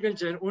not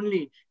agriculture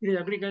only. It is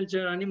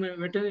agriculture, animal,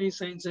 veterinary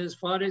sciences,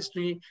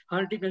 forestry,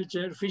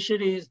 horticulture,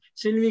 fisheries,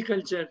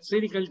 silviculture,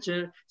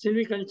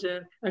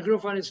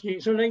 agroforestry.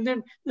 So like that,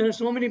 there are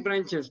so many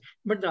branches.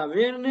 But the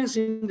awareness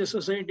in the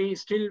society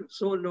is still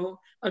so low.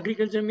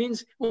 Agriculture means,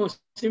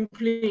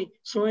 simply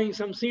sowing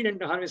some seed and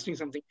harvesting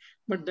something.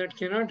 But that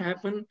cannot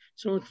happen.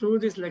 So through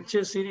this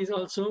lecture series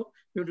also,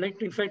 we would like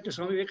to, in fact,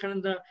 Swami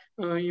Vivekananda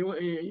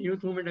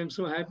youth movement, I'm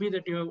so happy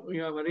that you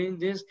have arranged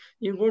this.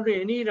 You go to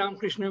any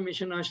Ramakrishna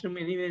mission ashram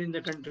anywhere in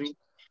the country,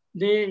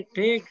 they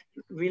take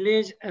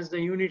village as the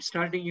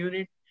starting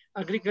unit,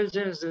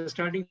 agriculture as the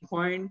starting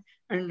point,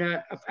 and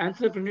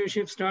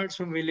entrepreneurship starts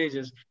from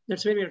villages.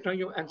 That's why we are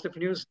talking about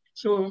entrepreneurs.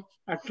 So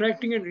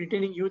attracting and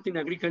retaining youth in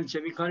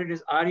agriculture, we call it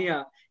as ARIA,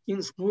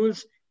 in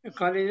schools,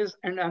 colleges,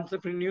 and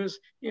entrepreneurs.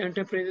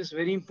 Enterprise is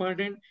very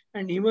important,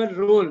 and your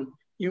role,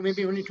 you may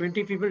be only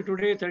 20 people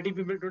today, 30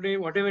 people today,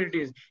 whatever it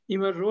is.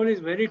 Your role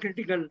is very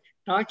critical.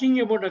 Talking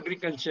about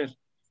agriculture,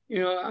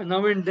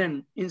 now and then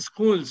in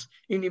schools,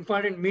 in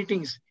important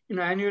meetings, in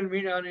annual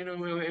meeting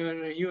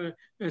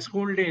or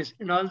school days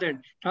and all that.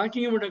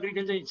 Talking about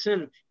agriculture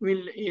itself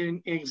will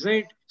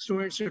excite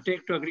students to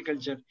take to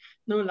agriculture.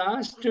 Now,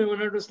 last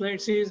 1 or 2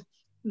 slides is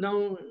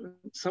now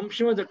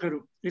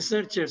Samshodhakaru,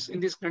 researchers in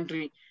this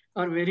country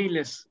are very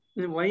less.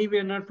 Why we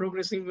are not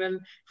progressing well?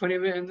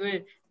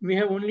 We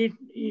have only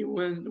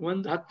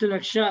 10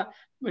 lakh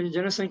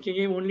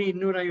ಜನಸಂಖ್ಯೆಗೆ only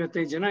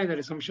 255 ಜನ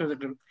ಇದ್ದಾರೆ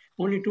ಸಂಶೋಧಕರು.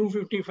 Only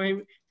 255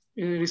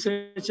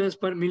 researchers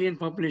per million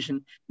population,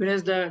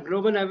 whereas the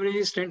global average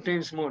is 10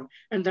 times more.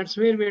 And that's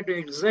where we have to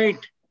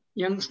excite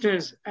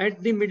youngsters at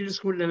the middle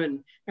school level,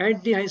 at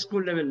the high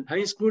school level.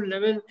 High school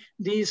level,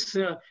 these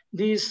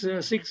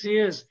 6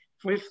 years,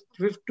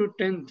 5th to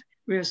 10th,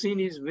 we have seen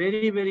is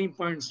very, very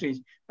important stage.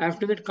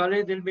 After that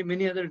college, there will be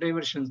many other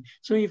diversions.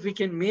 So if we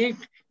can make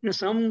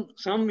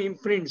some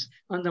imprints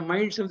on the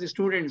minds of the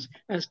students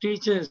as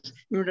teachers,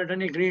 we would have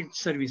done a great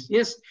service.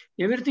 Yes,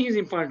 everything is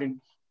important.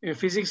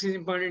 Physics is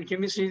important,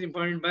 chemistry is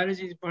important,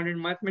 biology is important,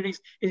 mathematics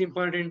is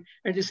important.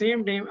 At the same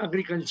time,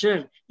 agriculture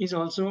is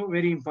also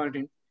very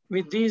important.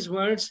 With these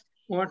words,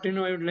 what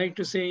I would like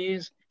to say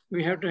is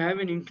we have to have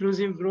an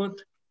inclusive growth.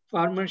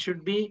 Farmer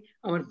should be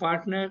our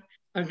partner.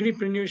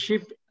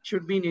 Agripreneurship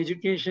should be in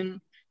education.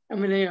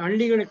 ಆಮೇಲೆ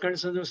ಹಳ್ಳಿಗಳಿಗೆ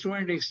ಕಳಿಸೋದು,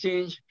 student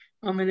exchange,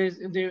 ಆಮೇಲೆ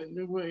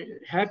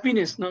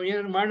happiness. ನಾವು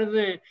ಏನಾದ್ರು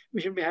ಮಾಡಿದ್ರೆ we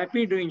should be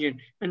happy doing it,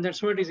 and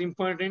that's what is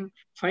important.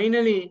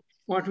 Finally,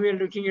 what we are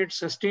looking at,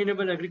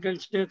 sustainable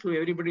agriculture through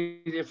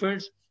everybody's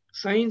efforts,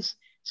 science,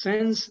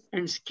 sense,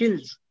 and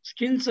skills.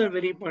 Skills are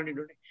very important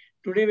today.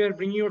 Today we are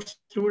bringing out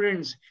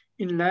students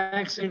in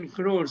lakhs and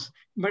crores,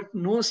 but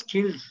no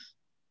skills.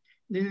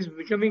 This is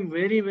becoming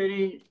very,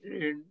 very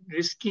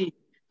risky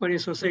for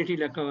a society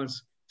like ours.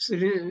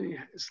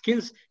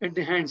 Skills at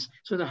the hands.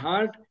 So the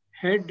heart,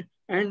 head,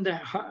 and the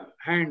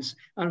hands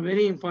are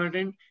very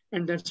important.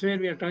 And that's where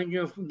we are talking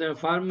of the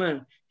farmer.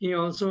 He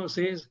also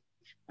says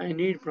I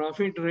need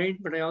profit, right?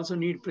 But I also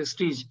need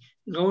prestige.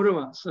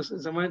 Gaurava. So,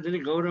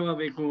 Samadhili Gaurava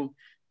Beku.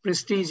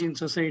 Prestige in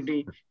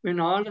society. When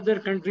all other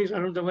countries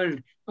around the world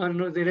are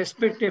no, they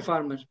respect a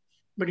farmer.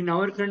 But in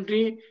our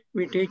country,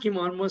 we take him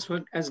almost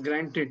as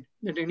granted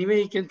that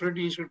anyway he can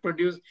produce, he should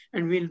produce,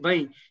 and we'll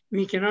buy.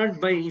 We cannot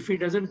buy. If he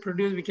doesn't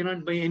produce, we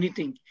cannot buy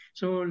anything.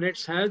 So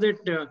let's have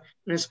that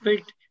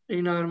respect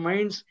in our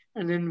minds,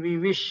 and then we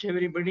wish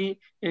everybody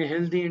a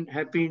healthy and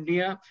happy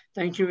India.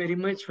 Thank you very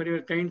much for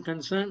your kind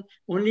concern.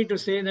 Only to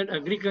say that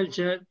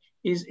agriculture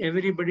is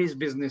everybody's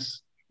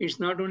business. It's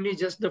not only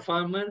just the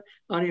farmer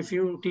or a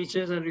few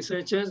teachers or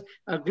researchers.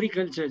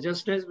 Agriculture,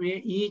 just as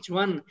we each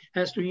one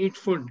has to eat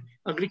food,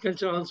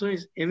 agriculture also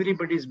is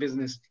everybody's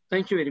business.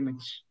 Thank you very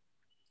much.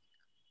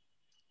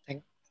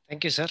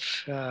 Thank you, sir.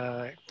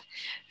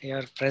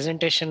 Your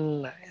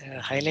presentation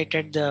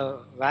highlighted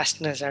the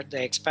vastness at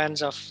the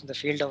expanse of the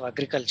field of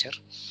agriculture.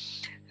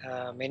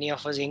 Many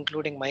of us,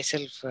 including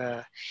myself,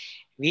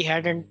 we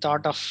hadn't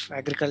thought of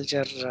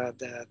agriculture.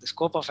 The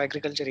scope of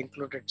agriculture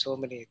included so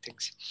many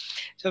things.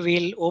 So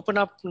we'll open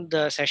up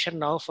the session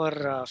now for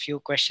a few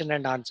question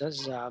and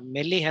answers.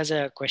 Melly has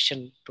a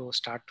question to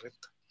start with.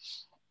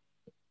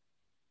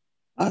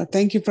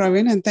 Thank you,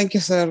 Praveen, and thank you,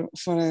 sir,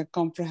 for a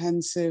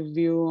comprehensive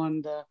view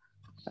on the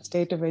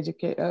state of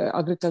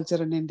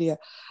agriculture in India.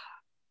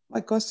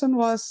 My question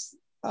was,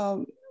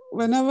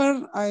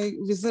 whenever I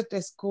visit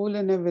a school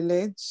in a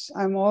village,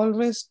 I'm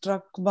always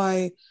struck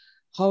by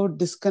how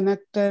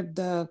disconnected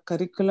the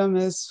curriculum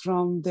is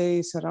from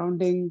the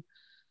surrounding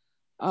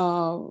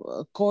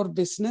core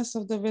business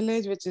of the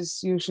village, which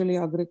is usually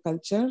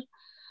agriculture.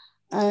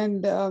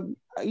 And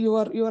you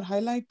are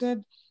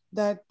highlighted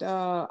that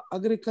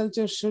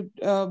agriculture should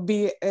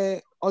be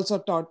also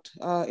taught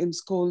in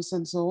schools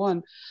and so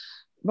on.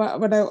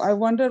 But I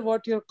wonder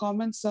what your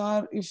comments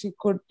are, if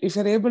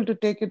you're able to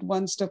take it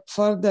one step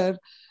further,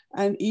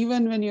 and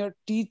even when you're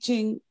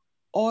teaching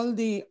all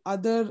the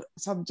other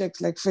subjects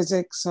like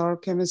physics or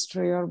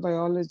chemistry or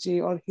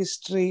biology or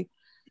history,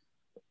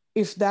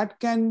 if that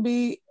can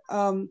be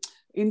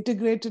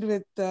integrated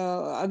with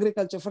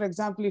agriculture. For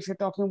example, if you're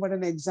talking about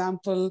an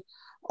example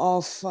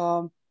of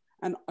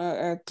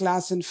a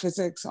class in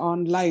physics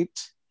on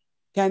light,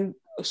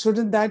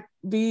 shouldn't that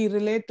be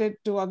related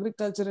to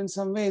agriculture in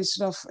some way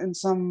instead of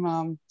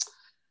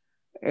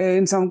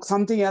in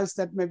something else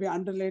that may be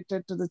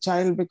unrelated to the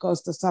child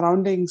because the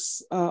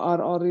surroundings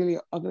are really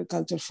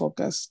agriculture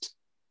focused?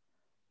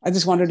 I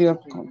just wanted your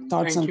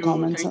thoughts and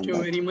comments on that.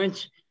 Thank you very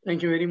much.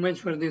 Thank you very much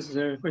for this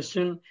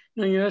question.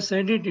 Now you have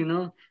said it,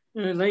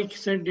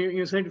 like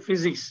you said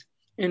physics,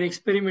 an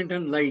experiment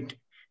on light.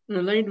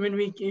 Light, when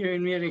we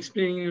are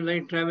explaining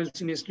light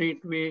travels in a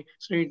straight way,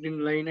 straight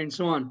in line, and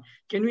so on.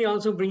 Can we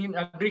also bring in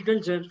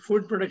agriculture?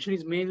 Food production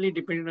is mainly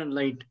dependent on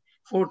light.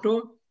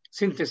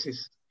 Photosynthesis.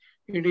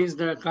 It is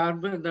the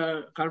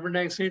carbon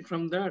dioxide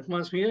from the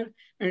atmosphere,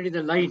 and it is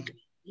the light.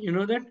 You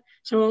know that?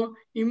 So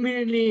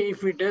immediately,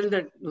 if we tell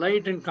that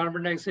light and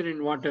carbon dioxide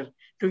and water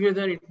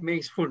together, it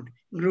makes food,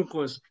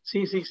 glucose,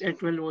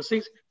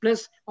 C6H12O6,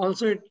 plus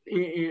also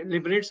it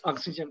liberates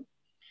oxygen.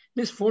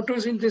 This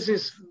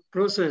photosynthesis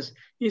process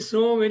is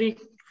so very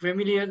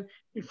familiar,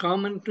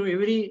 common to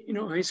every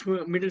high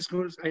school, middle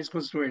schools, high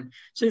school student.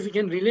 So if we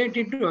can relate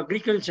it to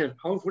agriculture,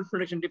 how food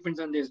production depends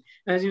on this,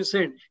 as you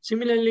said.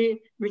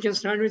 Similarly, we can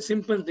start with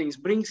simple things.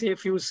 Bring say a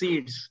few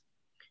seeds,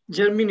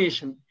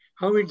 germination.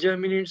 How it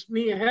germinates,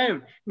 we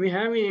have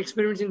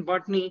experiments in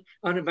botany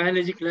or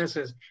biology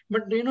classes,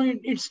 but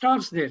it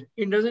stops there.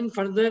 It doesn't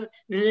further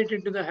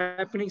related to the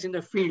happenings in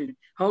the field,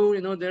 how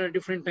there are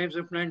different types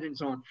of plants and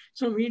so on.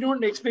 So we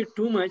don't expect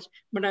too much,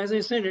 but as I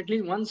said, at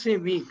least once a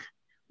week,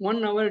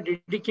 1 hour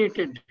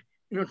dedicated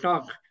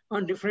talk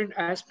on different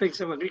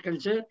aspects of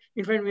agriculture.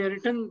 In fact, we have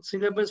written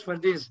syllabus for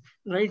this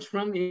right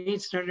from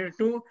 8th standard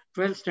to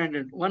 12th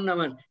standard, 1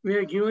 hour. We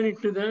have given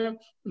it to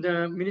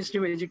the Ministry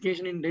of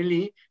Education in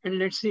Delhi, and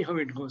let's see how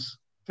it goes.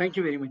 Thank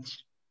you very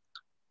much.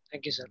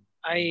 Thank you, sir.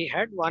 I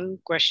had one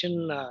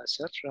question,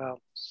 sir.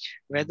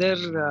 Whether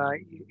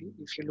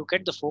if you look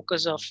at the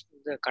focus of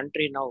the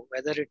country now,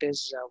 whether it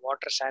is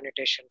water,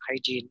 sanitation,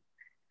 hygiene,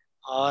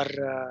 or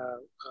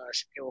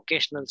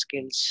vocational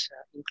skills,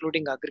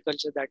 including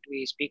agriculture that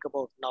we speak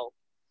about now.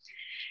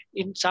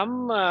 In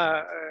some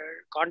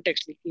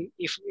context,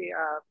 if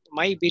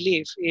my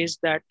belief is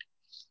that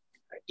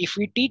if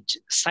we teach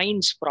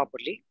science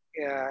properly,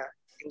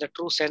 in the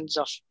true sense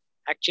of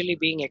actually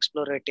being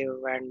explorative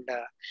and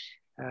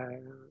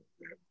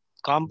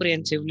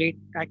comprehensively,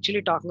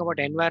 actually talking about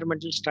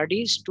environmental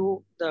studies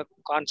to the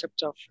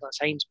concepts of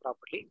science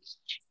properly,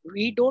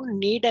 we don't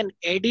need an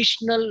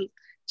additional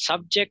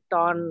subject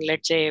on,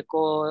 let's say,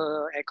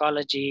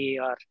 ecology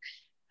or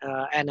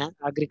an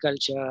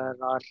agriculture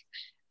or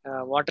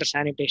water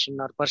sanitation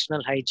or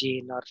personal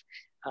hygiene or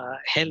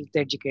health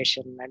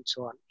education and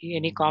so on.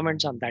 Any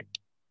comments on that?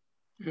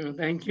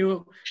 Thank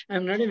you.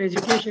 I'm not an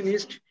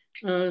educationist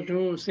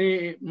to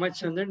say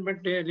much on that,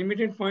 but a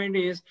limited point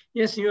is,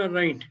 yes, you are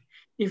right.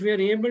 If we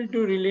are able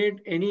to relate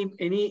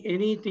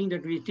anything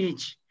that we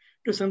teach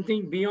to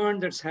something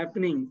beyond that's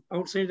happening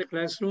outside the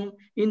classroom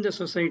in the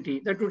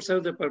society. That would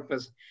serve the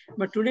purpose.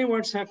 But today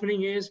what's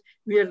happening is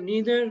we are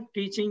neither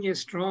teaching a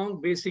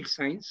strong basic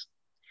science,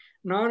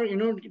 nor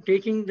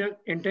taking the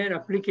entire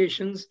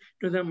applications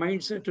to the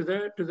mindset to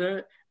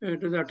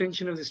the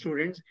attention of the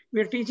students.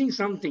 We are teaching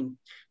something,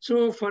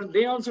 so for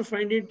they also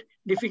find it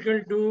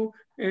difficult to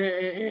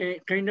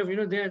kind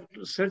of they are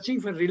searching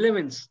for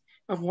relevance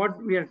of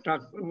what we are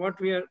what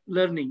we are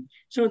learning.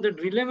 So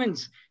that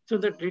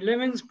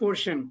relevance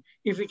portion,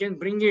 if we can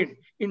bring it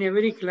in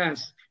every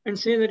class and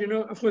say that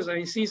of course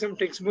I see some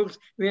textbooks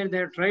where they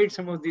have tried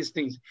some of these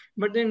things,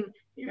 but then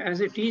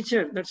as a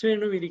teacher, that's why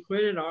we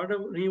require a lot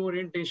of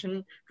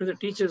reorientation to the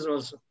teachers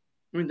also.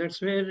 I mean,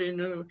 that's where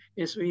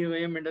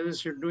SVUM and others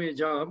should do a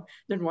job.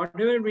 That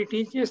whatever we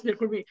teach, yes, there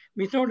could be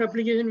without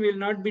application, we will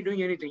not be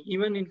doing anything.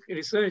 Even in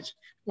research,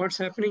 what's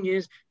happening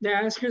is they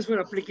ask us for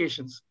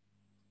applications.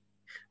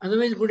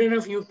 Otherwise, good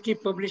enough, you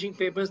keep publishing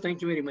papers.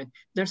 Thank you very much.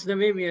 That's the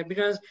way we are,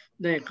 because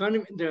the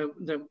economy,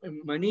 the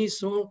money is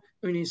so,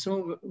 is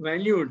so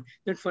valued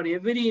that for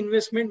every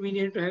investment we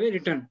need to have a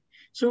return.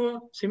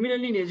 So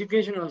similarly in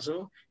education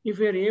also, if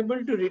we are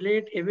able to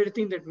relate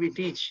everything that we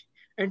teach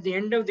at the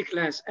end of the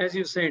class, as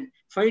you said,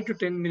 5 to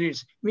 10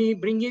 minutes, we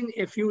bring in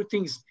a few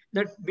things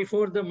that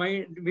before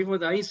the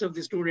eyes of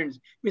the students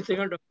with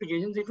regard to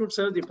applications, it would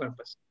serve the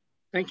purpose.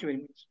 Thank you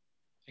very much.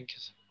 Thank you,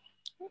 sir.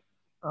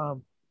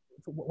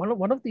 So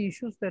one of the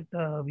issues that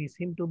we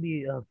seem to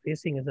be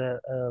facing is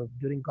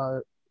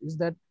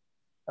that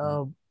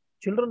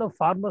children of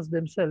farmers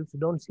themselves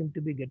don't seem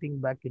to be getting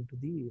back into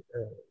the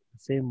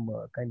same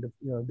kind of,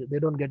 they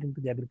don't get into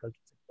the agriculture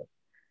sector.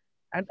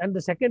 And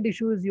the second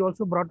issue is, you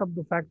also brought up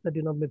the fact that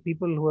the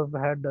people who have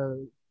had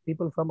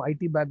people from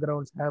IT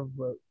backgrounds have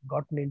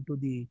gotten into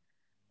the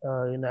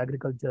in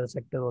agriculture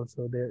sector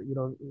also. They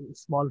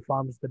small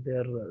farms that they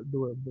are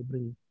they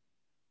bring.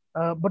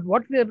 But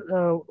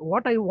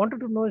what I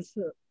wanted to know is,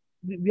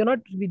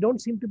 we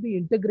don't seem to be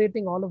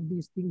integrating all of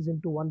these things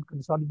into one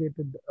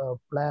consolidated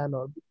plan,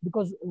 or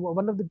because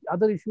one of the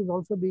other issues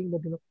also being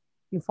that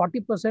if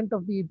 40%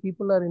 of the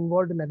people are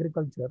involved in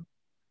agriculture,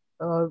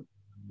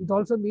 it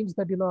also means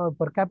that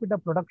per capita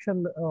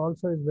production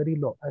also is very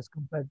low as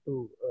compared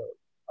to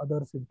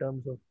others in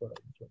terms of.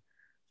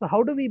 So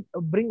how do we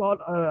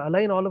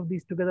align all of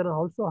these together, and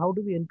also how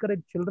do we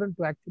encourage children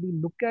to actually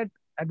look at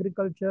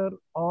agriculture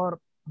or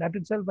that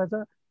itself as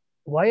a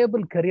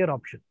viable career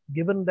option,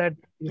 given that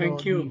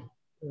Thank you.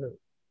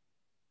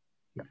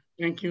 Yeah.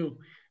 Thank you.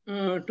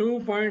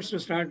 2 points to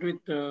start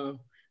with, Mr.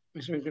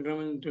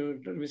 Venkatraman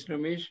to Mr.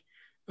 Ramesh.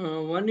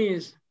 One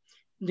is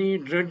the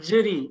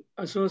drudgery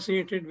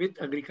associated with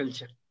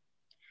agriculture.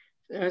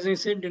 As I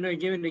said, I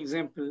gave an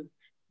example.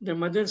 The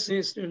mother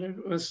says,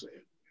 was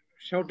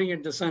shouting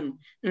at the son,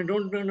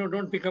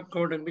 don't pick up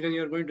cotton because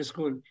you are going to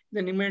school.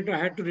 Then he might have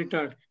had to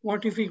retort.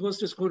 What if he goes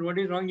to school? What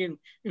is wrong in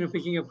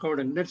picking up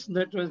cotton?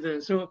 That was the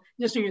so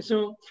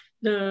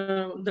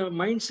the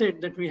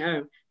mindset that we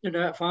have,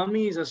 that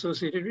farming is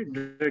associated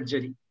with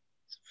drudgery.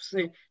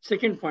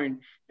 Second point,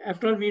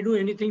 after all, we do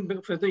anything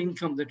for the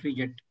income that we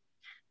get.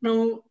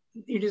 Now,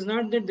 it is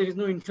not that there is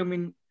no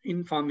income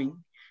in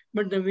farming,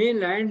 but the way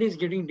land is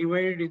getting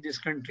divided in this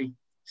country.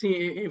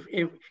 See,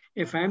 if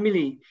a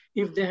family,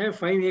 if they have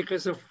 5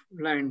 acres of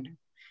land,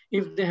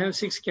 if they have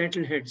 6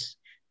 cattle heads,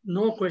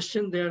 no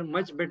question they are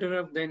much better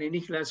off than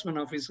any class 1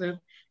 officer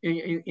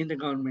in the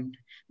government.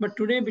 But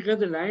today, because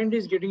the land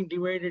is getting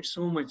divided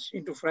so much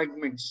into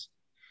fragments,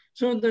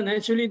 so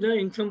naturally the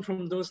income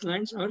from those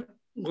lands are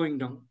going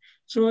down.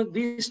 So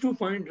these 2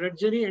 points,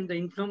 drudgery and the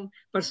income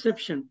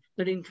perception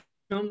that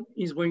income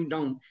is going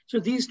down. So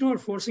these 2 are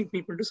forcing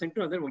people to send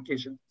to other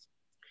vocations.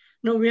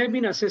 Now we have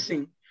been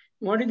assessing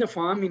what is the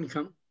farm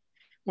income,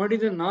 what is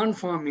the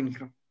non-farm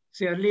income.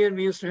 See, earlier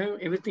we used to have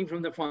everything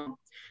from the farm.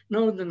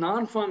 Now the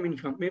non-farm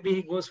income, maybe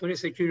he goes for a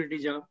security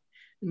job,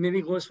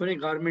 maybe goes for a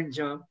government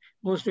job,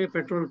 goes to a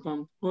petrol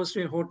pump, goes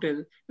to a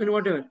hotel, and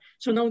whatever.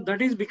 So now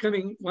that is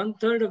becoming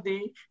 1/3 of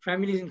the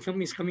family's income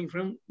is coming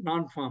from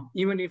non-farm.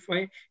 Even if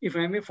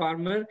I'm a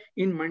farmer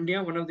in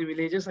Mandya, one of the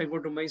villages, I go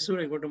to Mysore,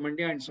 I go to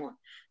Mandya, and so on.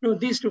 Now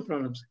these 2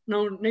 problems.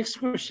 Now next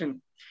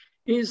question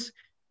is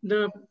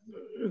the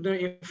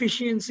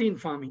efficiency in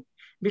farming.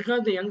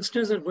 Because the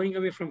youngsters are going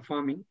away from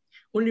farming,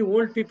 only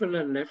old people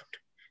are left.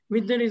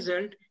 With the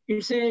result,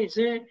 it's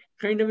a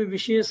kind of a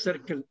vicious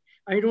circle.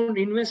 I don't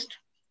invest,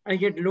 I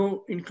get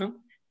low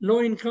income.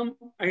 Low income,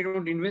 I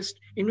don't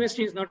invest. Invest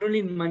is not only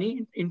in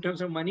money, in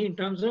terms of money, in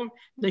terms of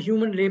the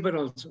human labor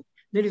also.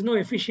 There is no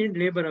efficient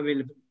labor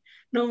available.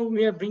 Now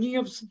we are bringing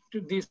up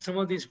some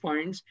of these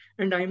points,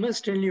 and I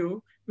must tell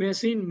you, we have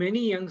seen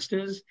many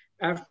youngsters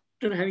after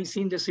having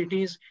seen the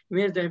cities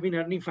where they have been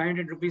earning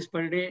 500 rupees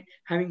per day,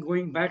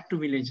 going back to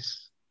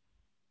villages.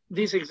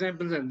 These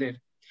examples are there.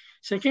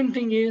 Second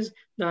thing is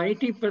the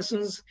IT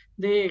persons,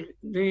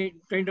 they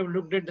kind of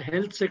looked at the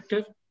health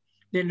sector,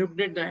 they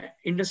looked at the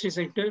industry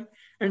sector,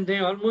 and they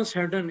almost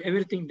have done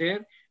everything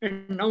there.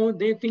 And now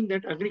they think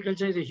that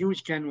agriculture is a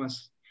huge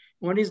canvas.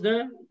 What is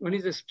the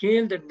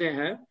scale that they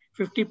have?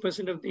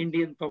 50% of the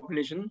Indian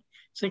population.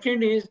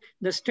 Second is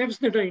the steps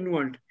that are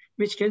involved,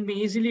 which can be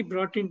easily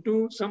brought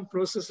into some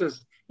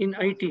processes in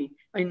IT,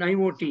 in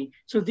IoT.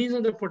 So these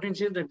are the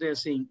potential that they are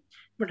seeing.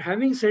 But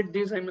having said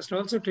this, I must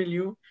also tell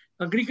you,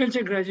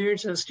 agriculture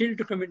graduates are still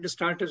to come into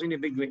startups in a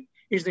big way.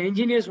 It's the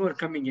engineers who are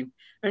coming in.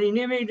 And in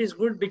a way, it is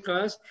good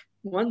because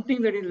one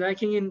thing that is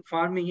lacking in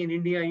farming in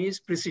India is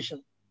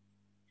precision.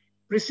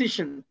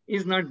 Precision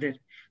is not there.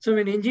 So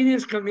when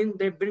engineers come in,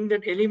 they bring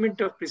that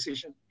element of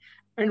precision.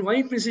 And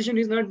why precision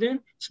is not there?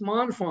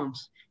 Small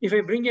farms. If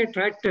I bring a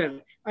tractor,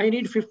 I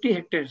need 50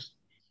 hectares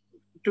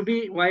to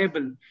be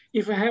viable.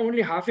 If I have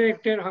only half a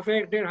hectare, half a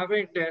hectare, half a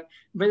hectare,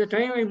 by the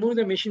time I move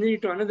the machinery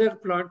to another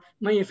plot,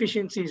 my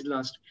efficiency is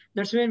lost.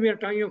 That's where we are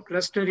talking of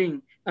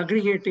clustering,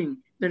 aggregating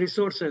the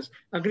resources,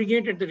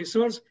 aggregate at the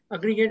resource,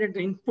 aggregate at the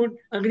input,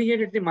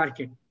 aggregate at the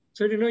market.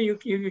 So,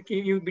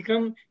 you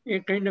become a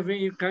kind of,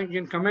 you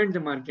can command the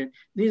market.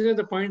 These are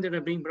the points that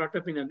are being brought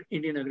up in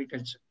Indian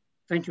agriculture.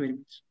 Thank you very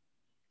much.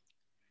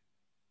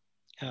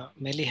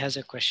 Melly has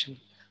a question.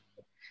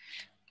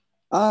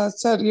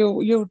 Sir,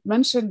 you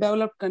mentioned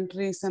developed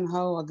countries and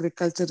how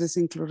agriculture is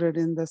included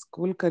in the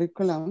school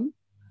curriculum.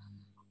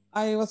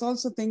 I was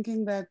also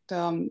thinking that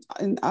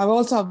I've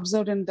also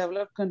observed in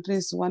developed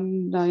countries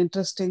one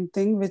interesting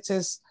thing, which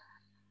is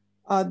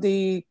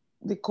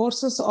the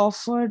courses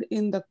offered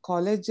in the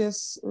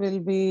colleges will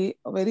be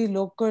very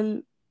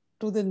local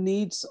to the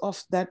needs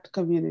of that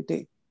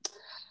community.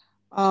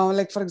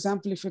 Like, for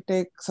example, if you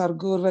take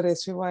Sargur, where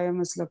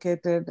SVYM is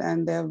located,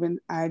 and they have been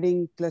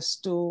adding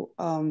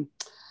 +2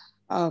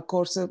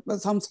 courses.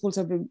 Some schools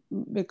have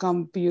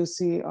become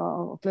PUC,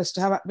 +2,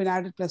 have been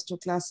added +2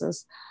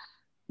 classes.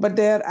 But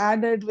they are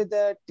added with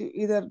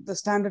either the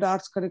standard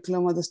arts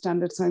curriculum or the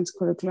standard science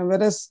curriculum,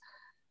 whereas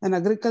an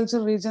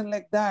agriculture region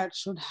like that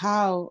should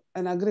have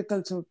an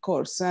agriculture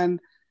course, and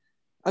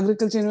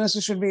agriculture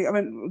university should be,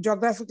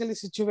 geographically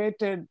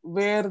situated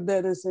where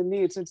there is a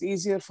need. So it's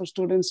easier for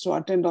students to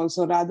attend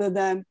also, rather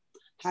than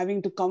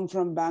having to come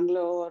from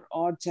Bangalore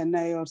or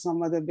Chennai or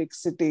some other big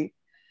city.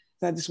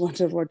 So I just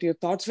wondered what your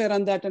thoughts were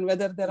on that, and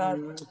whether there are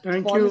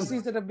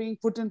policies that are being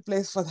put in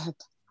place for that.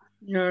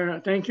 Yeah,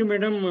 thank you,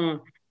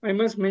 madam. I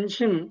must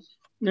mention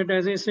that,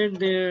 as I said,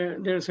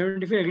 there are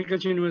 75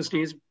 agriculture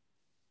universities.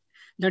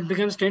 That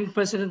becomes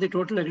 10% of the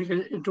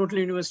total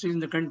universities in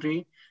the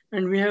country,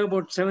 and we have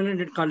about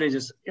 700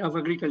 colleges of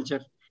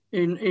agriculture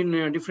in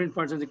different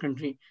parts of the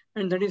country,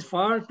 and that is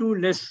far too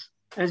less.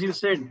 As you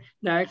said,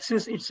 the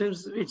access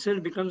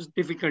itself becomes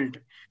difficult,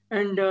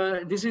 and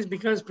this is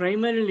because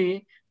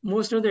primarily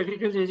most of the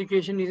agriculture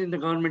education is in the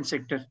government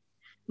sector.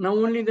 Now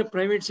only the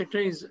private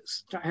sector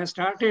has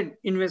started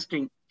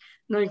investing.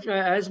 Like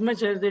as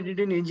much as they did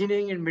in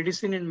engineering and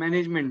medicine and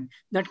management,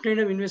 that kind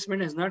of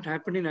investment has not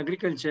happened in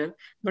agriculture.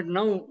 But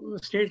now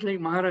states like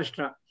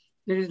Maharashtra,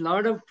 there is a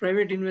lot of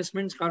private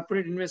investments,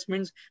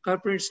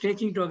 corporate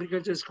staking to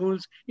agriculture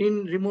schools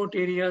in remote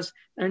areas,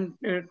 and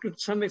to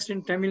some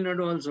extent Tamil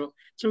Nadu also.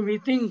 So we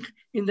think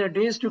in the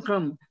days to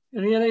come,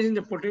 realizing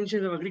the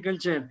potential of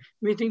agriculture,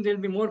 we think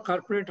there'll be more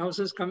corporate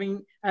houses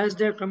coming. As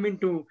they have come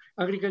into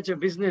agriculture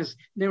business,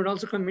 they would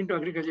also come into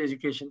agriculture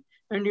education.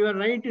 And you are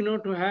right,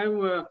 to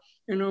have,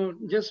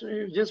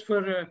 just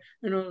for,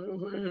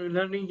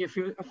 learning a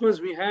few. Of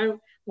course, we have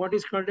what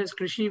is called as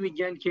Krishi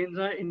Vigyan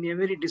Kendra in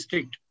every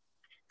district.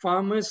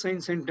 Farmers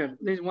Science Center.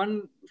 There's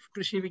one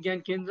Krishi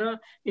Vigyan Kendra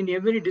in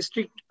every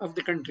district of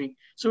the country.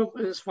 So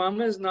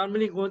farmers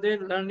normally go there,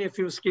 learn a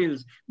few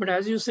skills. But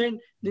as you said,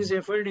 this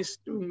effort is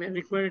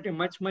required at a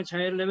much, much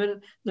higher level.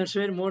 That's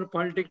where more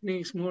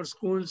polytechnics, more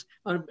schools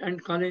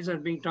and colleges are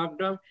being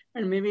talked of.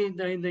 And maybe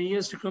in the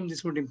years to come,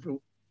 this would improve.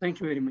 Thank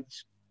you very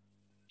much.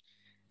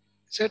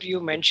 Sir, you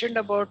mentioned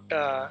about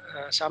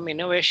some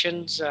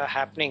innovations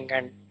happening,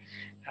 and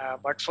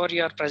but for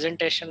your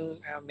presentation,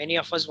 many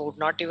of us would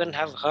not even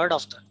have heard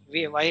of them.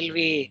 While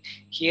we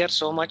hear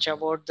so much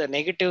about the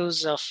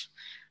negatives of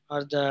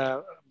or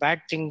the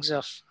bad things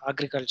of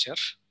agriculture,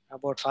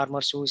 about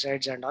farmer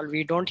suicides and all,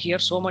 we don't hear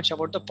so much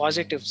about the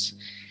positives.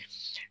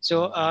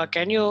 So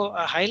can you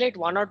highlight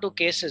one or two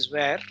cases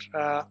where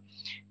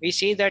we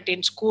see that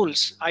in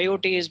schools,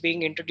 IoT is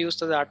being introduced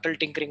to the adult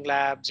tinkering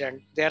labs,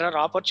 and there are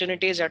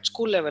opportunities at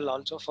school level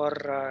also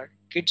for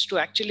kids to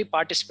actually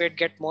participate,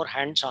 get more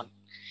hands-on.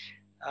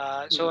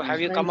 So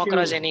have you come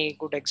across any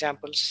good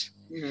examples?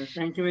 Yeah,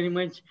 thank you very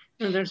much.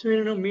 And that's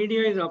where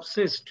media is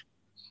obsessed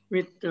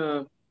with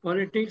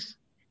politics,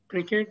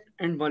 cricket,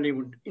 and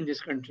Bollywood in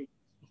this country.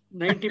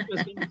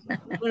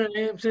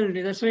 90%.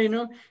 Absolutely. That's why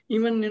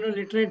even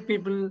literate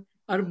people,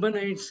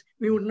 urbanites,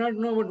 we would not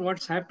know about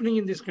what's happening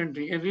in this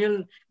country.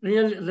 The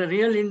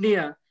real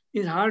India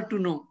is hard to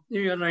know.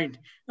 You're right.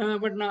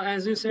 But now,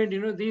 as you said,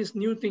 these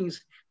new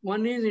things.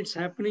 One is it's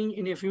happening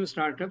in a few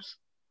startups.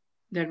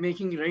 They're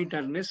making right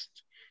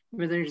earnest,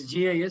 whether it's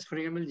GIS, for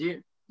example,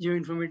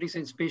 geoinformatics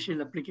and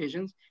spatial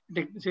applications,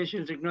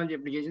 spatial technology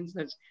applications,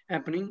 that's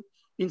happening.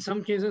 In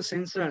some cases,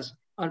 sensors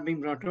are being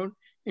brought out.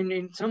 And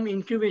in some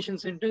incubation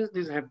centers,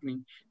 this is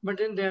happening. But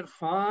then there are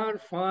far,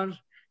 far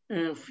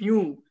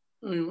few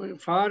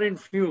far and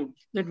few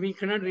that we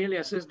cannot really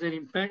assess their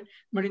impact.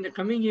 But in the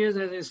coming years,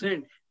 as I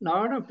said, a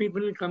lot of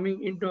people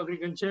coming into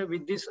agriculture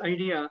with this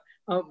idea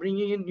of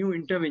bringing in new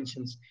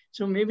interventions.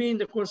 So maybe in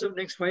the course of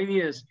next 5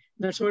 years,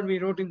 that's what we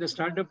wrote in the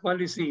startup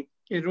policy,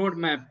 a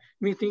roadmap.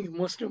 We think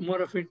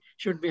more of it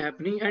should be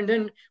happening. And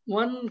then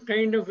one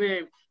kind of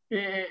a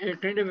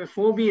kind of a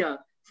phobia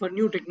for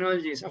new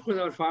technologies. Of course,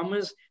 our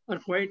farmers are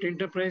quite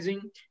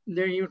enterprising.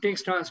 There you take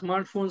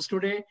smartphones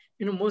today.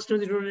 Most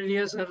of the rural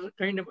areas are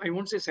kind of, I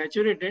won't say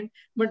saturated,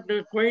 but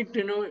quite,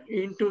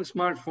 into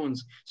smartphones.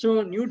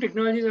 So new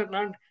technologies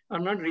are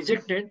not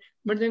rejected,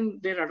 but then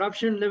their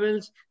adoption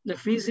levels, the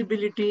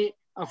feasibility,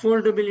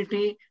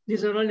 affordability,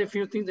 these are all a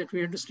few things that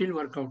we have to still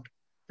work out.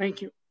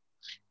 Thank you.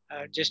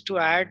 Just to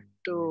add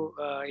to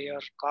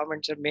your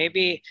comments,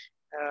 maybe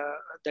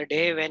the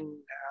day when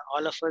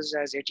all of us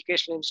as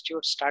educational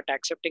institutes start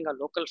accepting a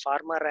local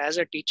farmer as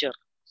a teacher,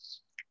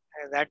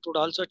 that would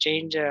also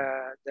change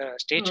the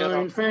stature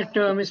in fact,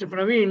 Mr.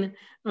 Praveen,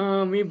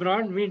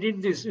 we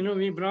did this,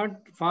 we brought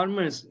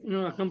farmers,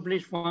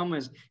 accomplished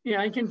farmers. Yeah,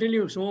 I can tell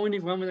you so many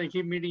farmers I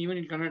keep meeting, even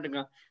in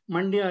Karnataka.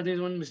 Mandya,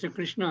 there's one Mr.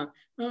 Krishna.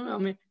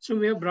 So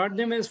we have brought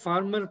them as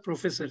farmer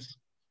professors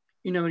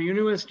in our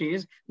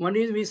universities. One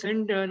is we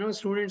send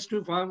students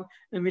to farm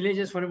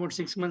villages for about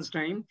 6 months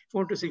time,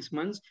 4 to 6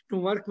 months to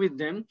work with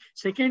them.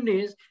 Second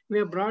is we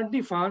have brought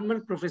the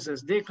farmer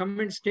professors. They come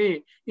and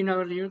stay in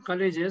our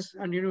colleges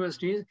and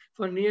universities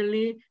for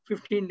nearly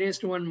 15 days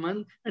to 1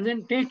 month and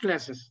then take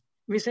classes.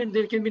 We said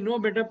there can be no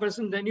better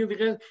person than you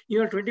because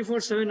you are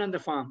 24/7 on the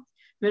farm.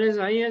 Whereas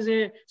I as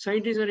a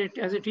scientist or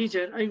as a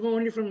teacher, I go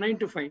only from 9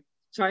 to 5.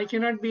 So I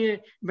cannot be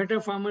a better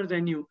farmer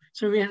than you.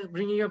 So we are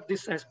bringing up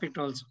this aspect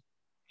also.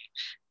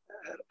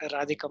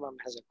 Radhika ma'am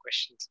has a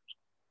question.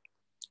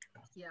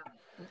 Yeah.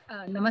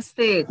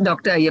 Namaste,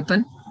 Dr.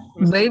 Ayyappan.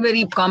 Very,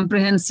 very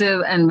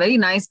comprehensive and very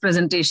nice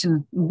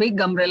presentation. Big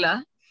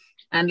umbrella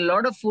and a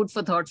lot of food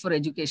for thought for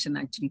education,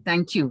 actually.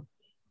 Thank you.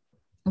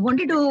 I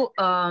wanted to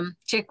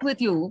check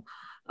with you,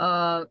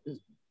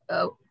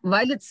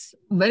 while it's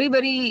very,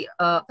 very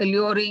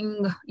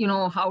alluring,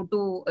 how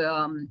to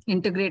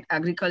integrate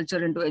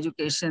agriculture into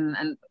education,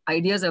 and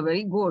ideas are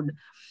very good,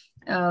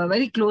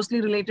 very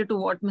closely related to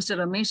what Mr.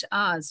 Ramesh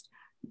asked.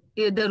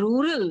 The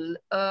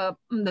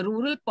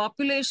rural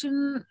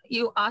population,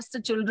 you ask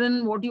the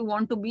children what you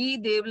want to be,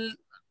 they will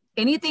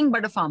anything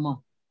but a farmer.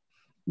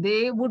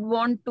 They would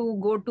want to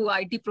go to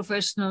IT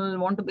professional,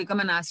 want to become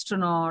an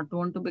astronaut,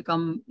 want to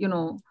become,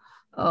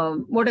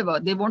 whatever.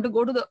 They want to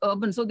go to the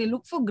urban. So they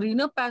look for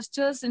greener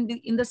pastures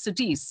in the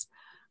cities,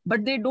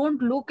 but they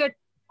don't look at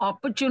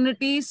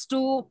opportunities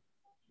to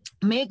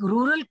make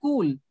rural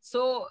cool.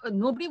 So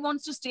nobody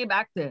wants to stay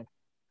back there.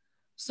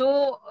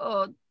 So,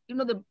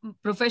 the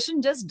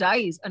profession just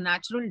dies a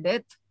natural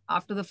death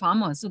after the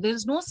farmer. So there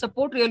is no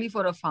support really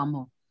for a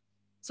farmer.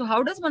 So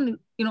how does one,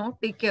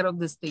 take care of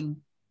this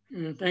thing?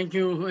 Thank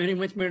you very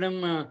much,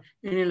 madam.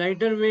 In a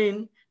lighter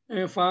vein,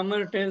 many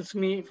farmers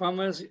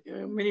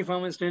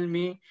tell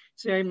me,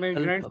 say, my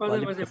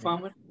grandfather was a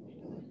farmer.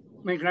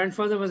 My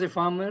grandfather was a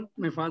farmer.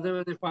 My father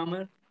was a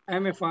farmer. I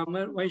am a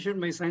farmer. Why should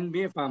my son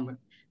be a farmer?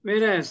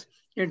 Whereas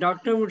a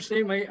doctor would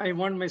say, I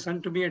want my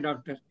son to be a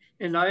doctor.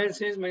 A lawyer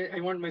says, I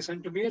want my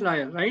son to be a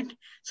lawyer, right?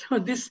 So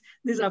this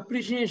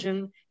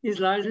appreciation is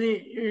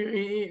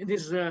largely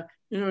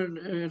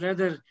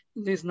rather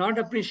this not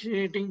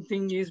appreciating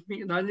thing is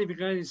largely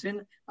because it's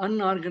an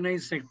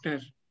unorganized sector.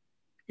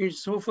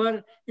 So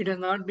far, it has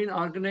not been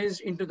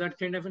organized into that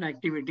kind of an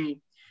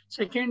activity.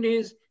 Second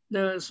is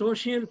the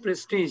social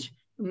prestige.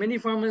 Many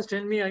farmers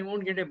tell me, I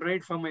won't get a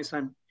bride for my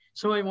son.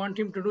 So I want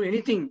him to do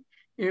anything,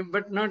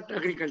 but not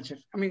agriculture.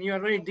 I mean, you're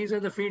right. These are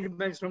the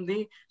feedbacks from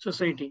the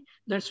society.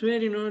 That's where,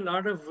 a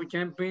lot of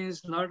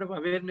campaigns, a lot of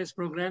awareness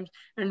programs.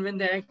 And when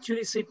they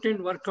actually sit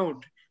and work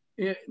out,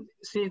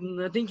 see,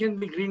 nothing can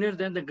be greener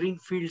than the green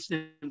fields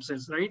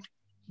themselves, right?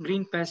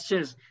 Green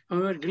pastures,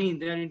 however green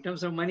they are in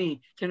terms of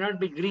money, cannot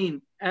be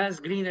green as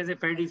a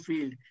paddy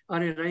field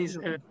or a rice.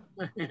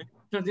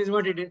 So this is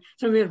what it is.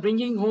 So we are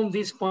bringing home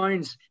these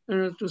points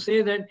to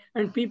say that,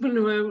 and people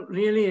who have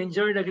really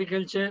enjoyed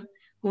agriculture,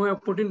 who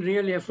have put in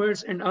real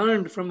efforts and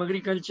earned from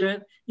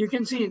agriculture, you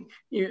can see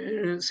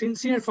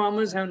sincere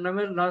farmers have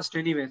never lost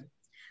anywhere.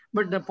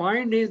 But the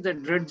point is the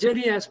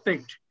drudgery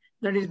aspect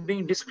that is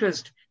being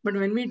discussed. But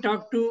when we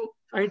talk to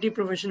IT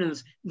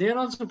professionals, they are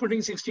also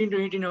putting 16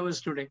 to 18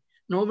 hours today.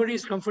 Nobody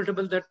is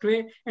comfortable that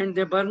way, and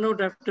they burn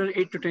out after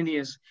 8 to 10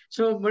 years.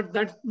 So, but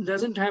that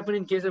doesn't happen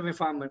in case of a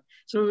farmer.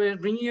 So we're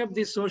bringing up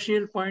these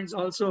social points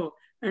also,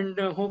 and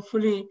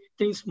hopefully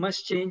things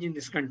must change in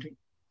this country.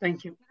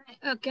 Thank you.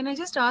 Can I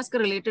just ask a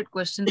related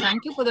question?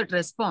 Thank you for that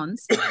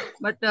response.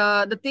 But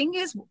the thing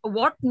is,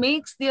 what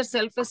makes their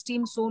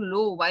self-esteem so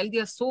low while they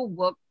are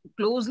so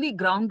closely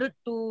grounded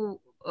to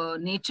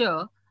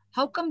nature?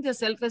 How come their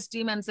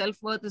self-esteem and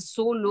self-worth is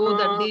so low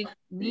that they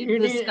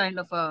need this kind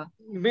of a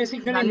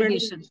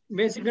validation?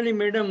 Basically,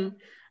 madam,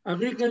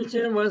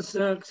 agriculture was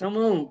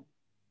somehow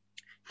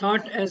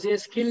thought as a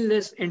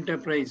skillless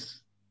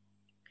enterprise.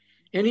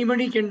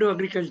 Anybody can do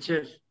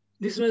agriculture.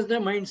 This was the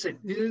mindset.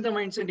 This is the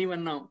mindset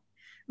even now.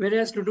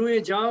 Whereas to do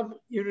a job,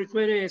 you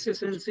require a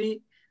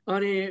SSLC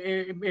or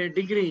a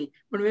degree.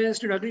 But whereas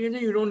to do agriculture,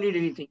 you don't need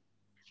anything.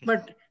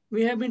 But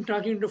we have been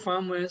talking to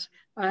farmers.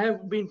 I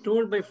have been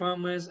told by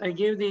farmers, I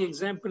gave the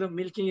example of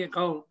milking a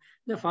cow.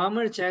 The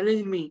farmer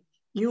challenged me,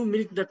 you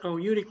milk the cow,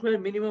 you require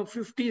minimum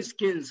 50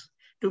 skills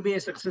to be a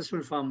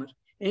successful farmer.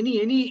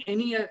 Any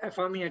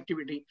farming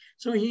activity.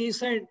 So he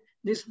said,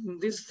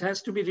 this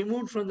has to be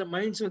removed from the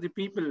minds of the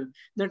people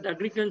that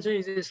agriculture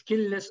is a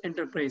skillless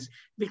enterprise.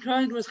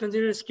 Because it was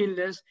considered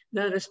skillless,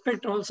 the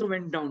respect also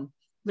went down.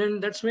 Then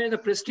that's where the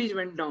prestige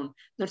went down.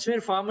 That's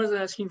where farmers are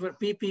asking for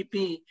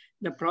PPP,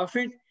 the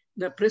profit,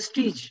 the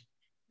prestige,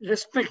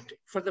 respect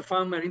for the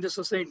farmer in the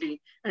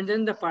society, and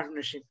then the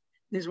partnership.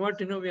 This is what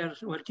we are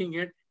working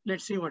at.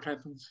 Let's see what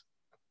happens.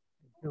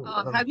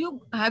 Have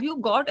you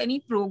got any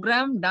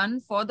program done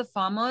for the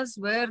farmers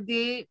where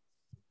they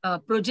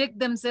project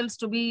themselves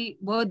to be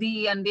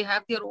worthy and they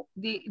have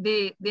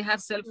they have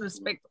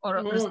self-respect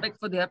or respect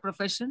for their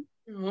profession?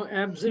 Oh,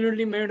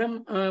 absolutely,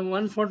 madam.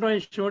 One photo I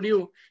showed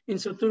you in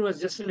Sattur was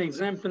just an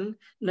example.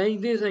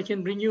 Like this, I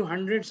can bring you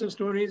hundreds of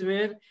stories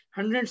where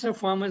hundreds of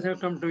farmers have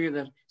come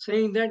together,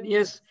 saying that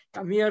yes,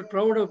 we are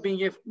proud of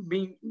being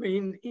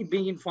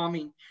in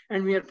farming,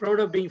 and we are proud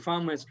of being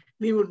farmers.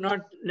 We would not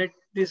let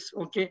this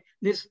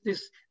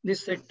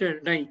sector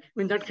die. I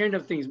mean that kind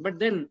of things. But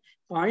then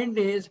point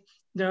is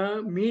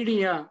the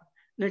media.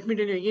 Let me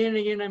tell you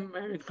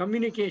again.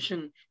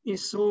 Communication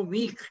is so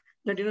weak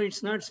that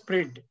it's not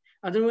spread.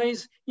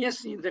 Otherwise,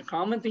 yes, the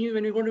common thing is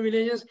when you go to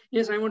villages,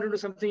 yes, I want to do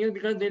something else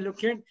because they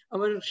look at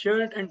our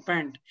shirt and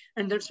pant.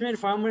 And that's where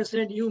farmers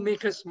said, you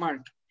make us smart.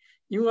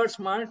 You are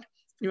smart.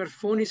 Your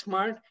phone is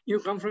smart. You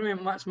come from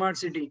a smart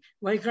city.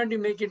 Why can't you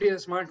make it a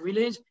smart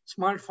village,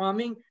 smart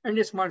farming, and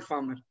a smart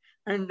farmer?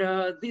 And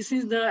this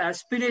is the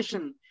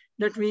aspiration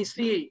that we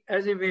see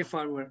as a way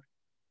forward.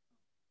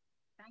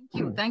 Thank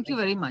you. Thank you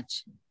very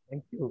much.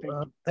 Thank you.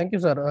 Thank you,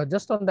 sir.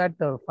 Just on that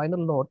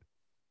final note,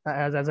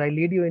 as I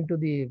lead you into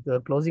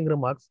the closing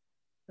remarks,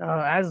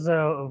 as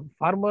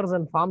farmers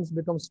and farms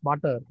become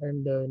smarter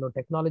and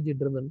technology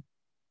driven,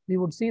 we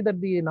would see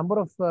that the number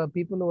of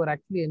people who are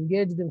actually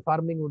engaged in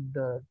farming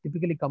would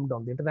typically come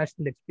down. The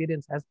international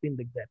experience has been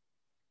like that,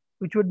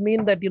 which would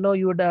mean that you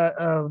would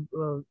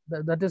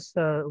that is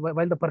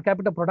while the per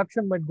capita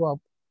production might go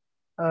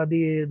up,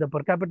 the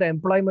per capita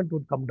employment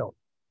would come down.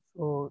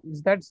 So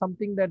is that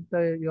something that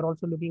you're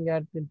also looking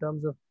at in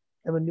terms of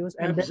avenues?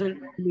 And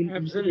absolutely.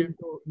 Then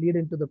lead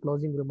into the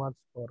closing remarks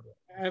for.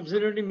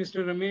 Absolutely,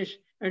 Mr. Ramesh.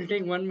 I'll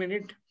take 1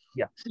 minute.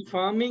 Yeah. See,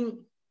 farming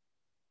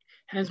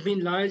has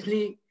been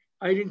largely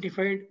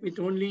identified with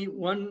only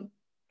one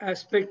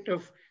aspect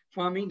of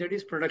farming, that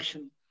is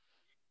production.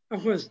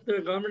 Of course, the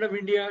government of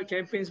India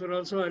campaigns were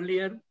also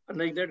earlier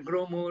like that: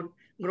 grow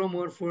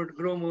more food,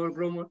 grow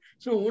more.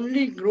 So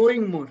only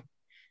growing more.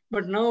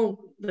 But now,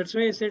 that's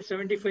why I said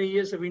 75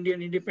 years of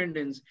Indian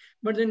independence.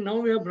 But then now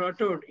we have brought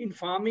out in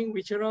farming,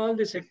 which are all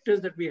the sectors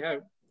that we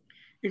have.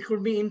 It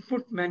could be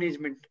input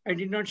management. I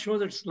did not show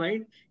that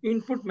slide.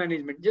 Input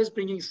management, just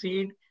bringing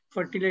seed,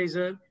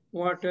 fertilizer,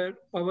 water,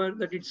 power,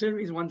 that itself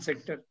is one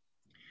sector.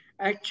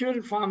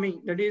 Actual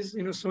farming, that is,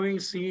 sowing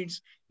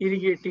seeds,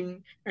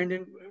 irrigating, and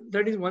then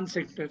that is one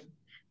sector.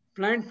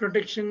 Plant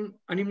protection,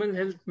 animal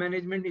health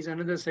management is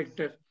another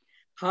sector.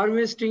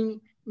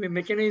 Harvesting,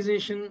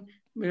 mechanization,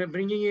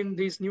 bringing in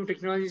these new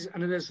technologies,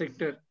 another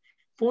sector.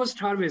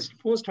 Post-harvest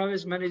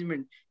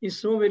management is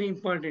so very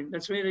important.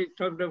 That's where I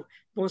talked of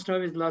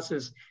post-harvest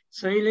losses.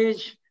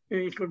 Silage,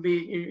 it could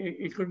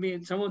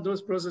be some of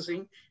those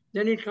processing.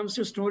 Then it comes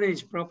to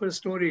storage,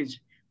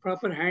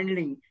 proper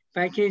handling,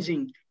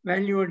 packaging,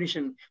 value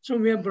addition. So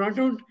we have brought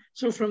out,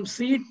 so from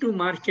seed to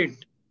market,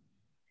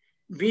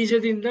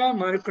 ಬೀಜದಿಂದ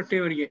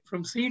ಮಾರುಕಟ್ಟೆವರೆಗೆ,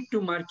 from seed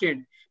to market,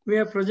 we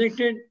have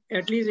projected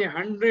at least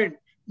 100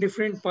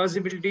 different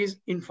possibilities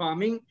in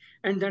farming.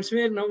 And that's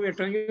where now we are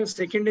talking about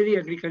secondary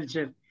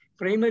agriculture.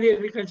 Primary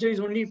agriculture is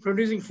only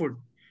producing food.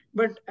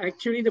 But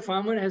actually the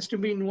farmer has to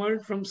be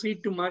involved from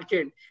seed to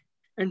market.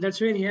 And that's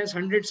where he has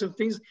hundreds of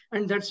things.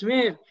 And that's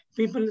where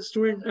people,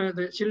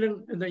 the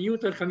children, the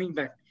youth are coming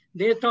back.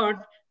 They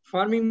thought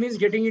farming means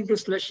getting into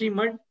slushy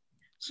mud,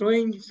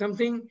 sowing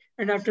something,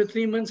 and after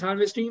 3 months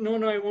harvesting. No,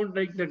 I won't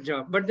like that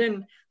job. But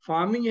then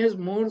farming has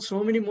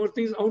so many more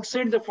things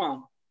outside the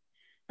farm.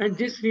 And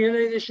this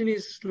realization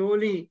is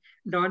slowly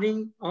dawning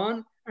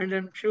on, and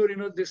I'm sure,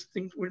 this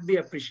thing will be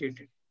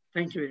appreciated.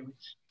 Thank you very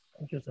much.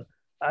 Thank you, sir.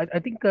 I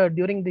think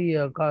during the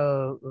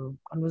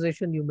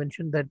conversation, you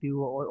mentioned that you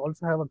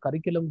also have a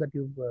curriculum that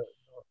you've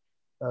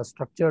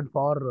structured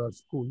for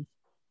schools.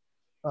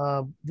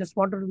 Just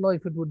wanted to know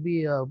if it would be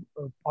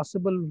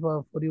possible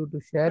for you to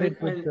share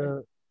it with,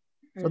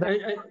 so that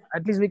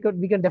at least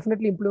we can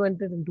definitely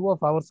implement it in 2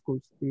 of our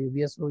schools, the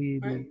VSOE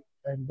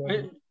and.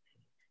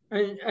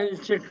 I'll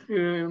check,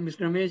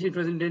 Mr. Ramesh. It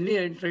was in Delhi.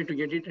 I'll try to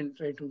get it and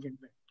try to get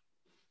back.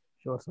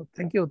 Sure. So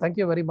thank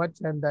you very much.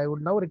 And I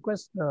would now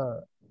request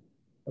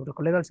Dr.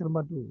 Kollegal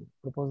Sharma to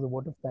propose the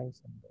vote of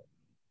thanks and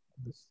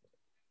this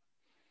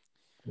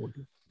vote.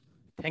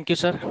 Thank you,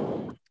 sir.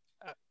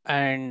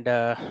 And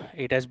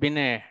it has been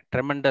a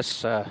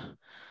tremendous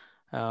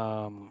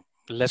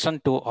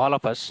lesson to all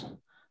of us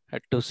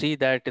to see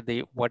that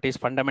what is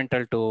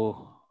fundamental to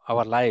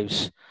our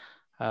lives,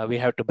 we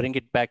have to bring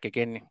it back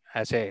again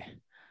as a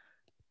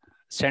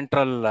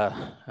central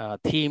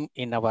theme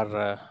in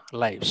our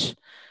lives.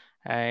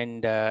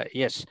 And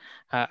yes,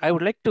 I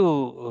would like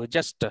to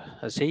just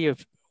say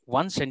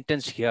one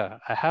sentence here.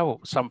 I have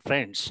some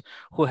friends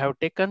who have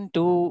taken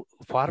to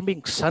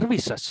farming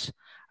services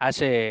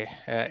as a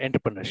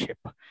entrepreneurship,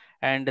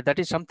 and that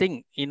is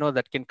something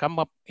that can come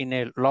up in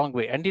a long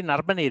way. And in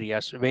urban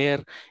areas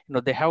where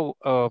they have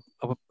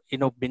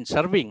been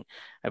serving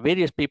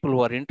various people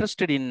who are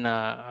interested in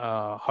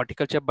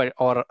horticulture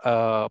or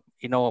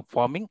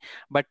farming,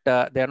 but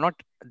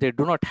they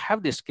do not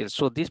have the skills.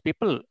 So these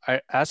people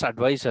as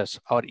advisors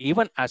or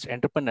even as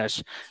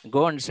entrepreneurs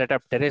go and set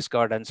up terrace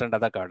gardens and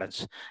other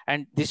gardens.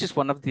 And this is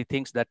one of the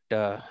things that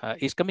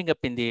is coming up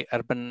in the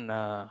urban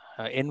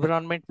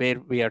environment, where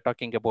we are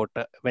talking about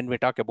when we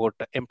talk about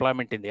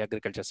employment in the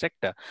agriculture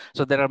sector.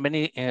 So there are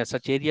many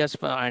such areas,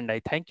 and I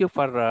thank you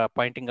for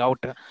pointing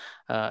out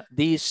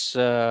these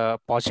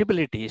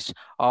possibilities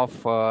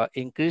of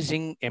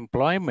increasing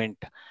employment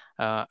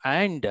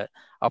and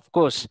of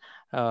course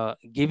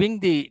giving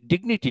the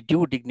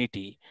due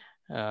dignity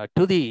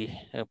to the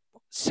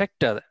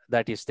sector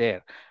that is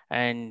there.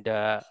 And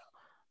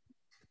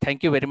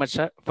thank you very much,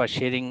 sir, for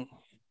sharing,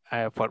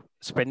 for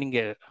spending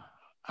an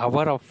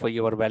hour of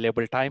your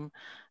valuable time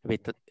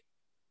with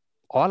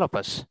all of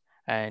us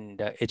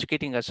and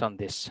educating us on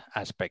this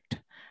aspect.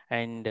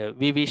 And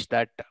we wish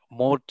that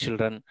more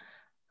children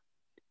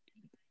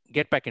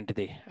get back into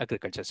the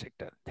agriculture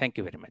sector. Thank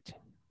you very much.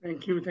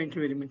 Thank you. Thank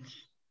you very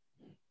much.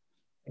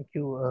 Thank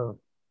you.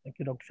 Thank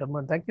you, Dr. Sharma.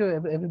 And thank you,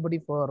 everybody,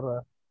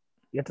 for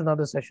yet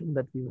another session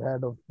that we've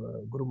had of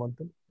Guru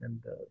Manthan. And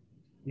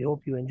we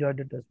hope you enjoyed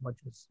it as much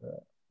as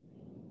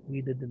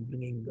we did in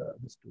bringing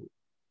this to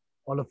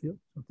all of you.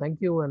 So thank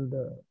you. And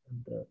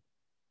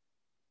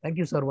thank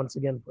you, sir, once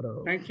again for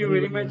a thank you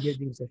very much,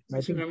 engaging session. Mr.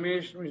 I think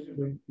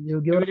Ramesh,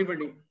 you give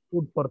everybody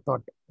food for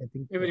thought. I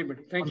think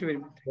everybody. Thank you very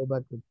much. Go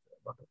back with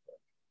a lot of that.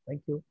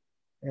 Thank you.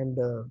 And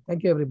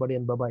thank you, everybody,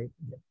 and bye-bye.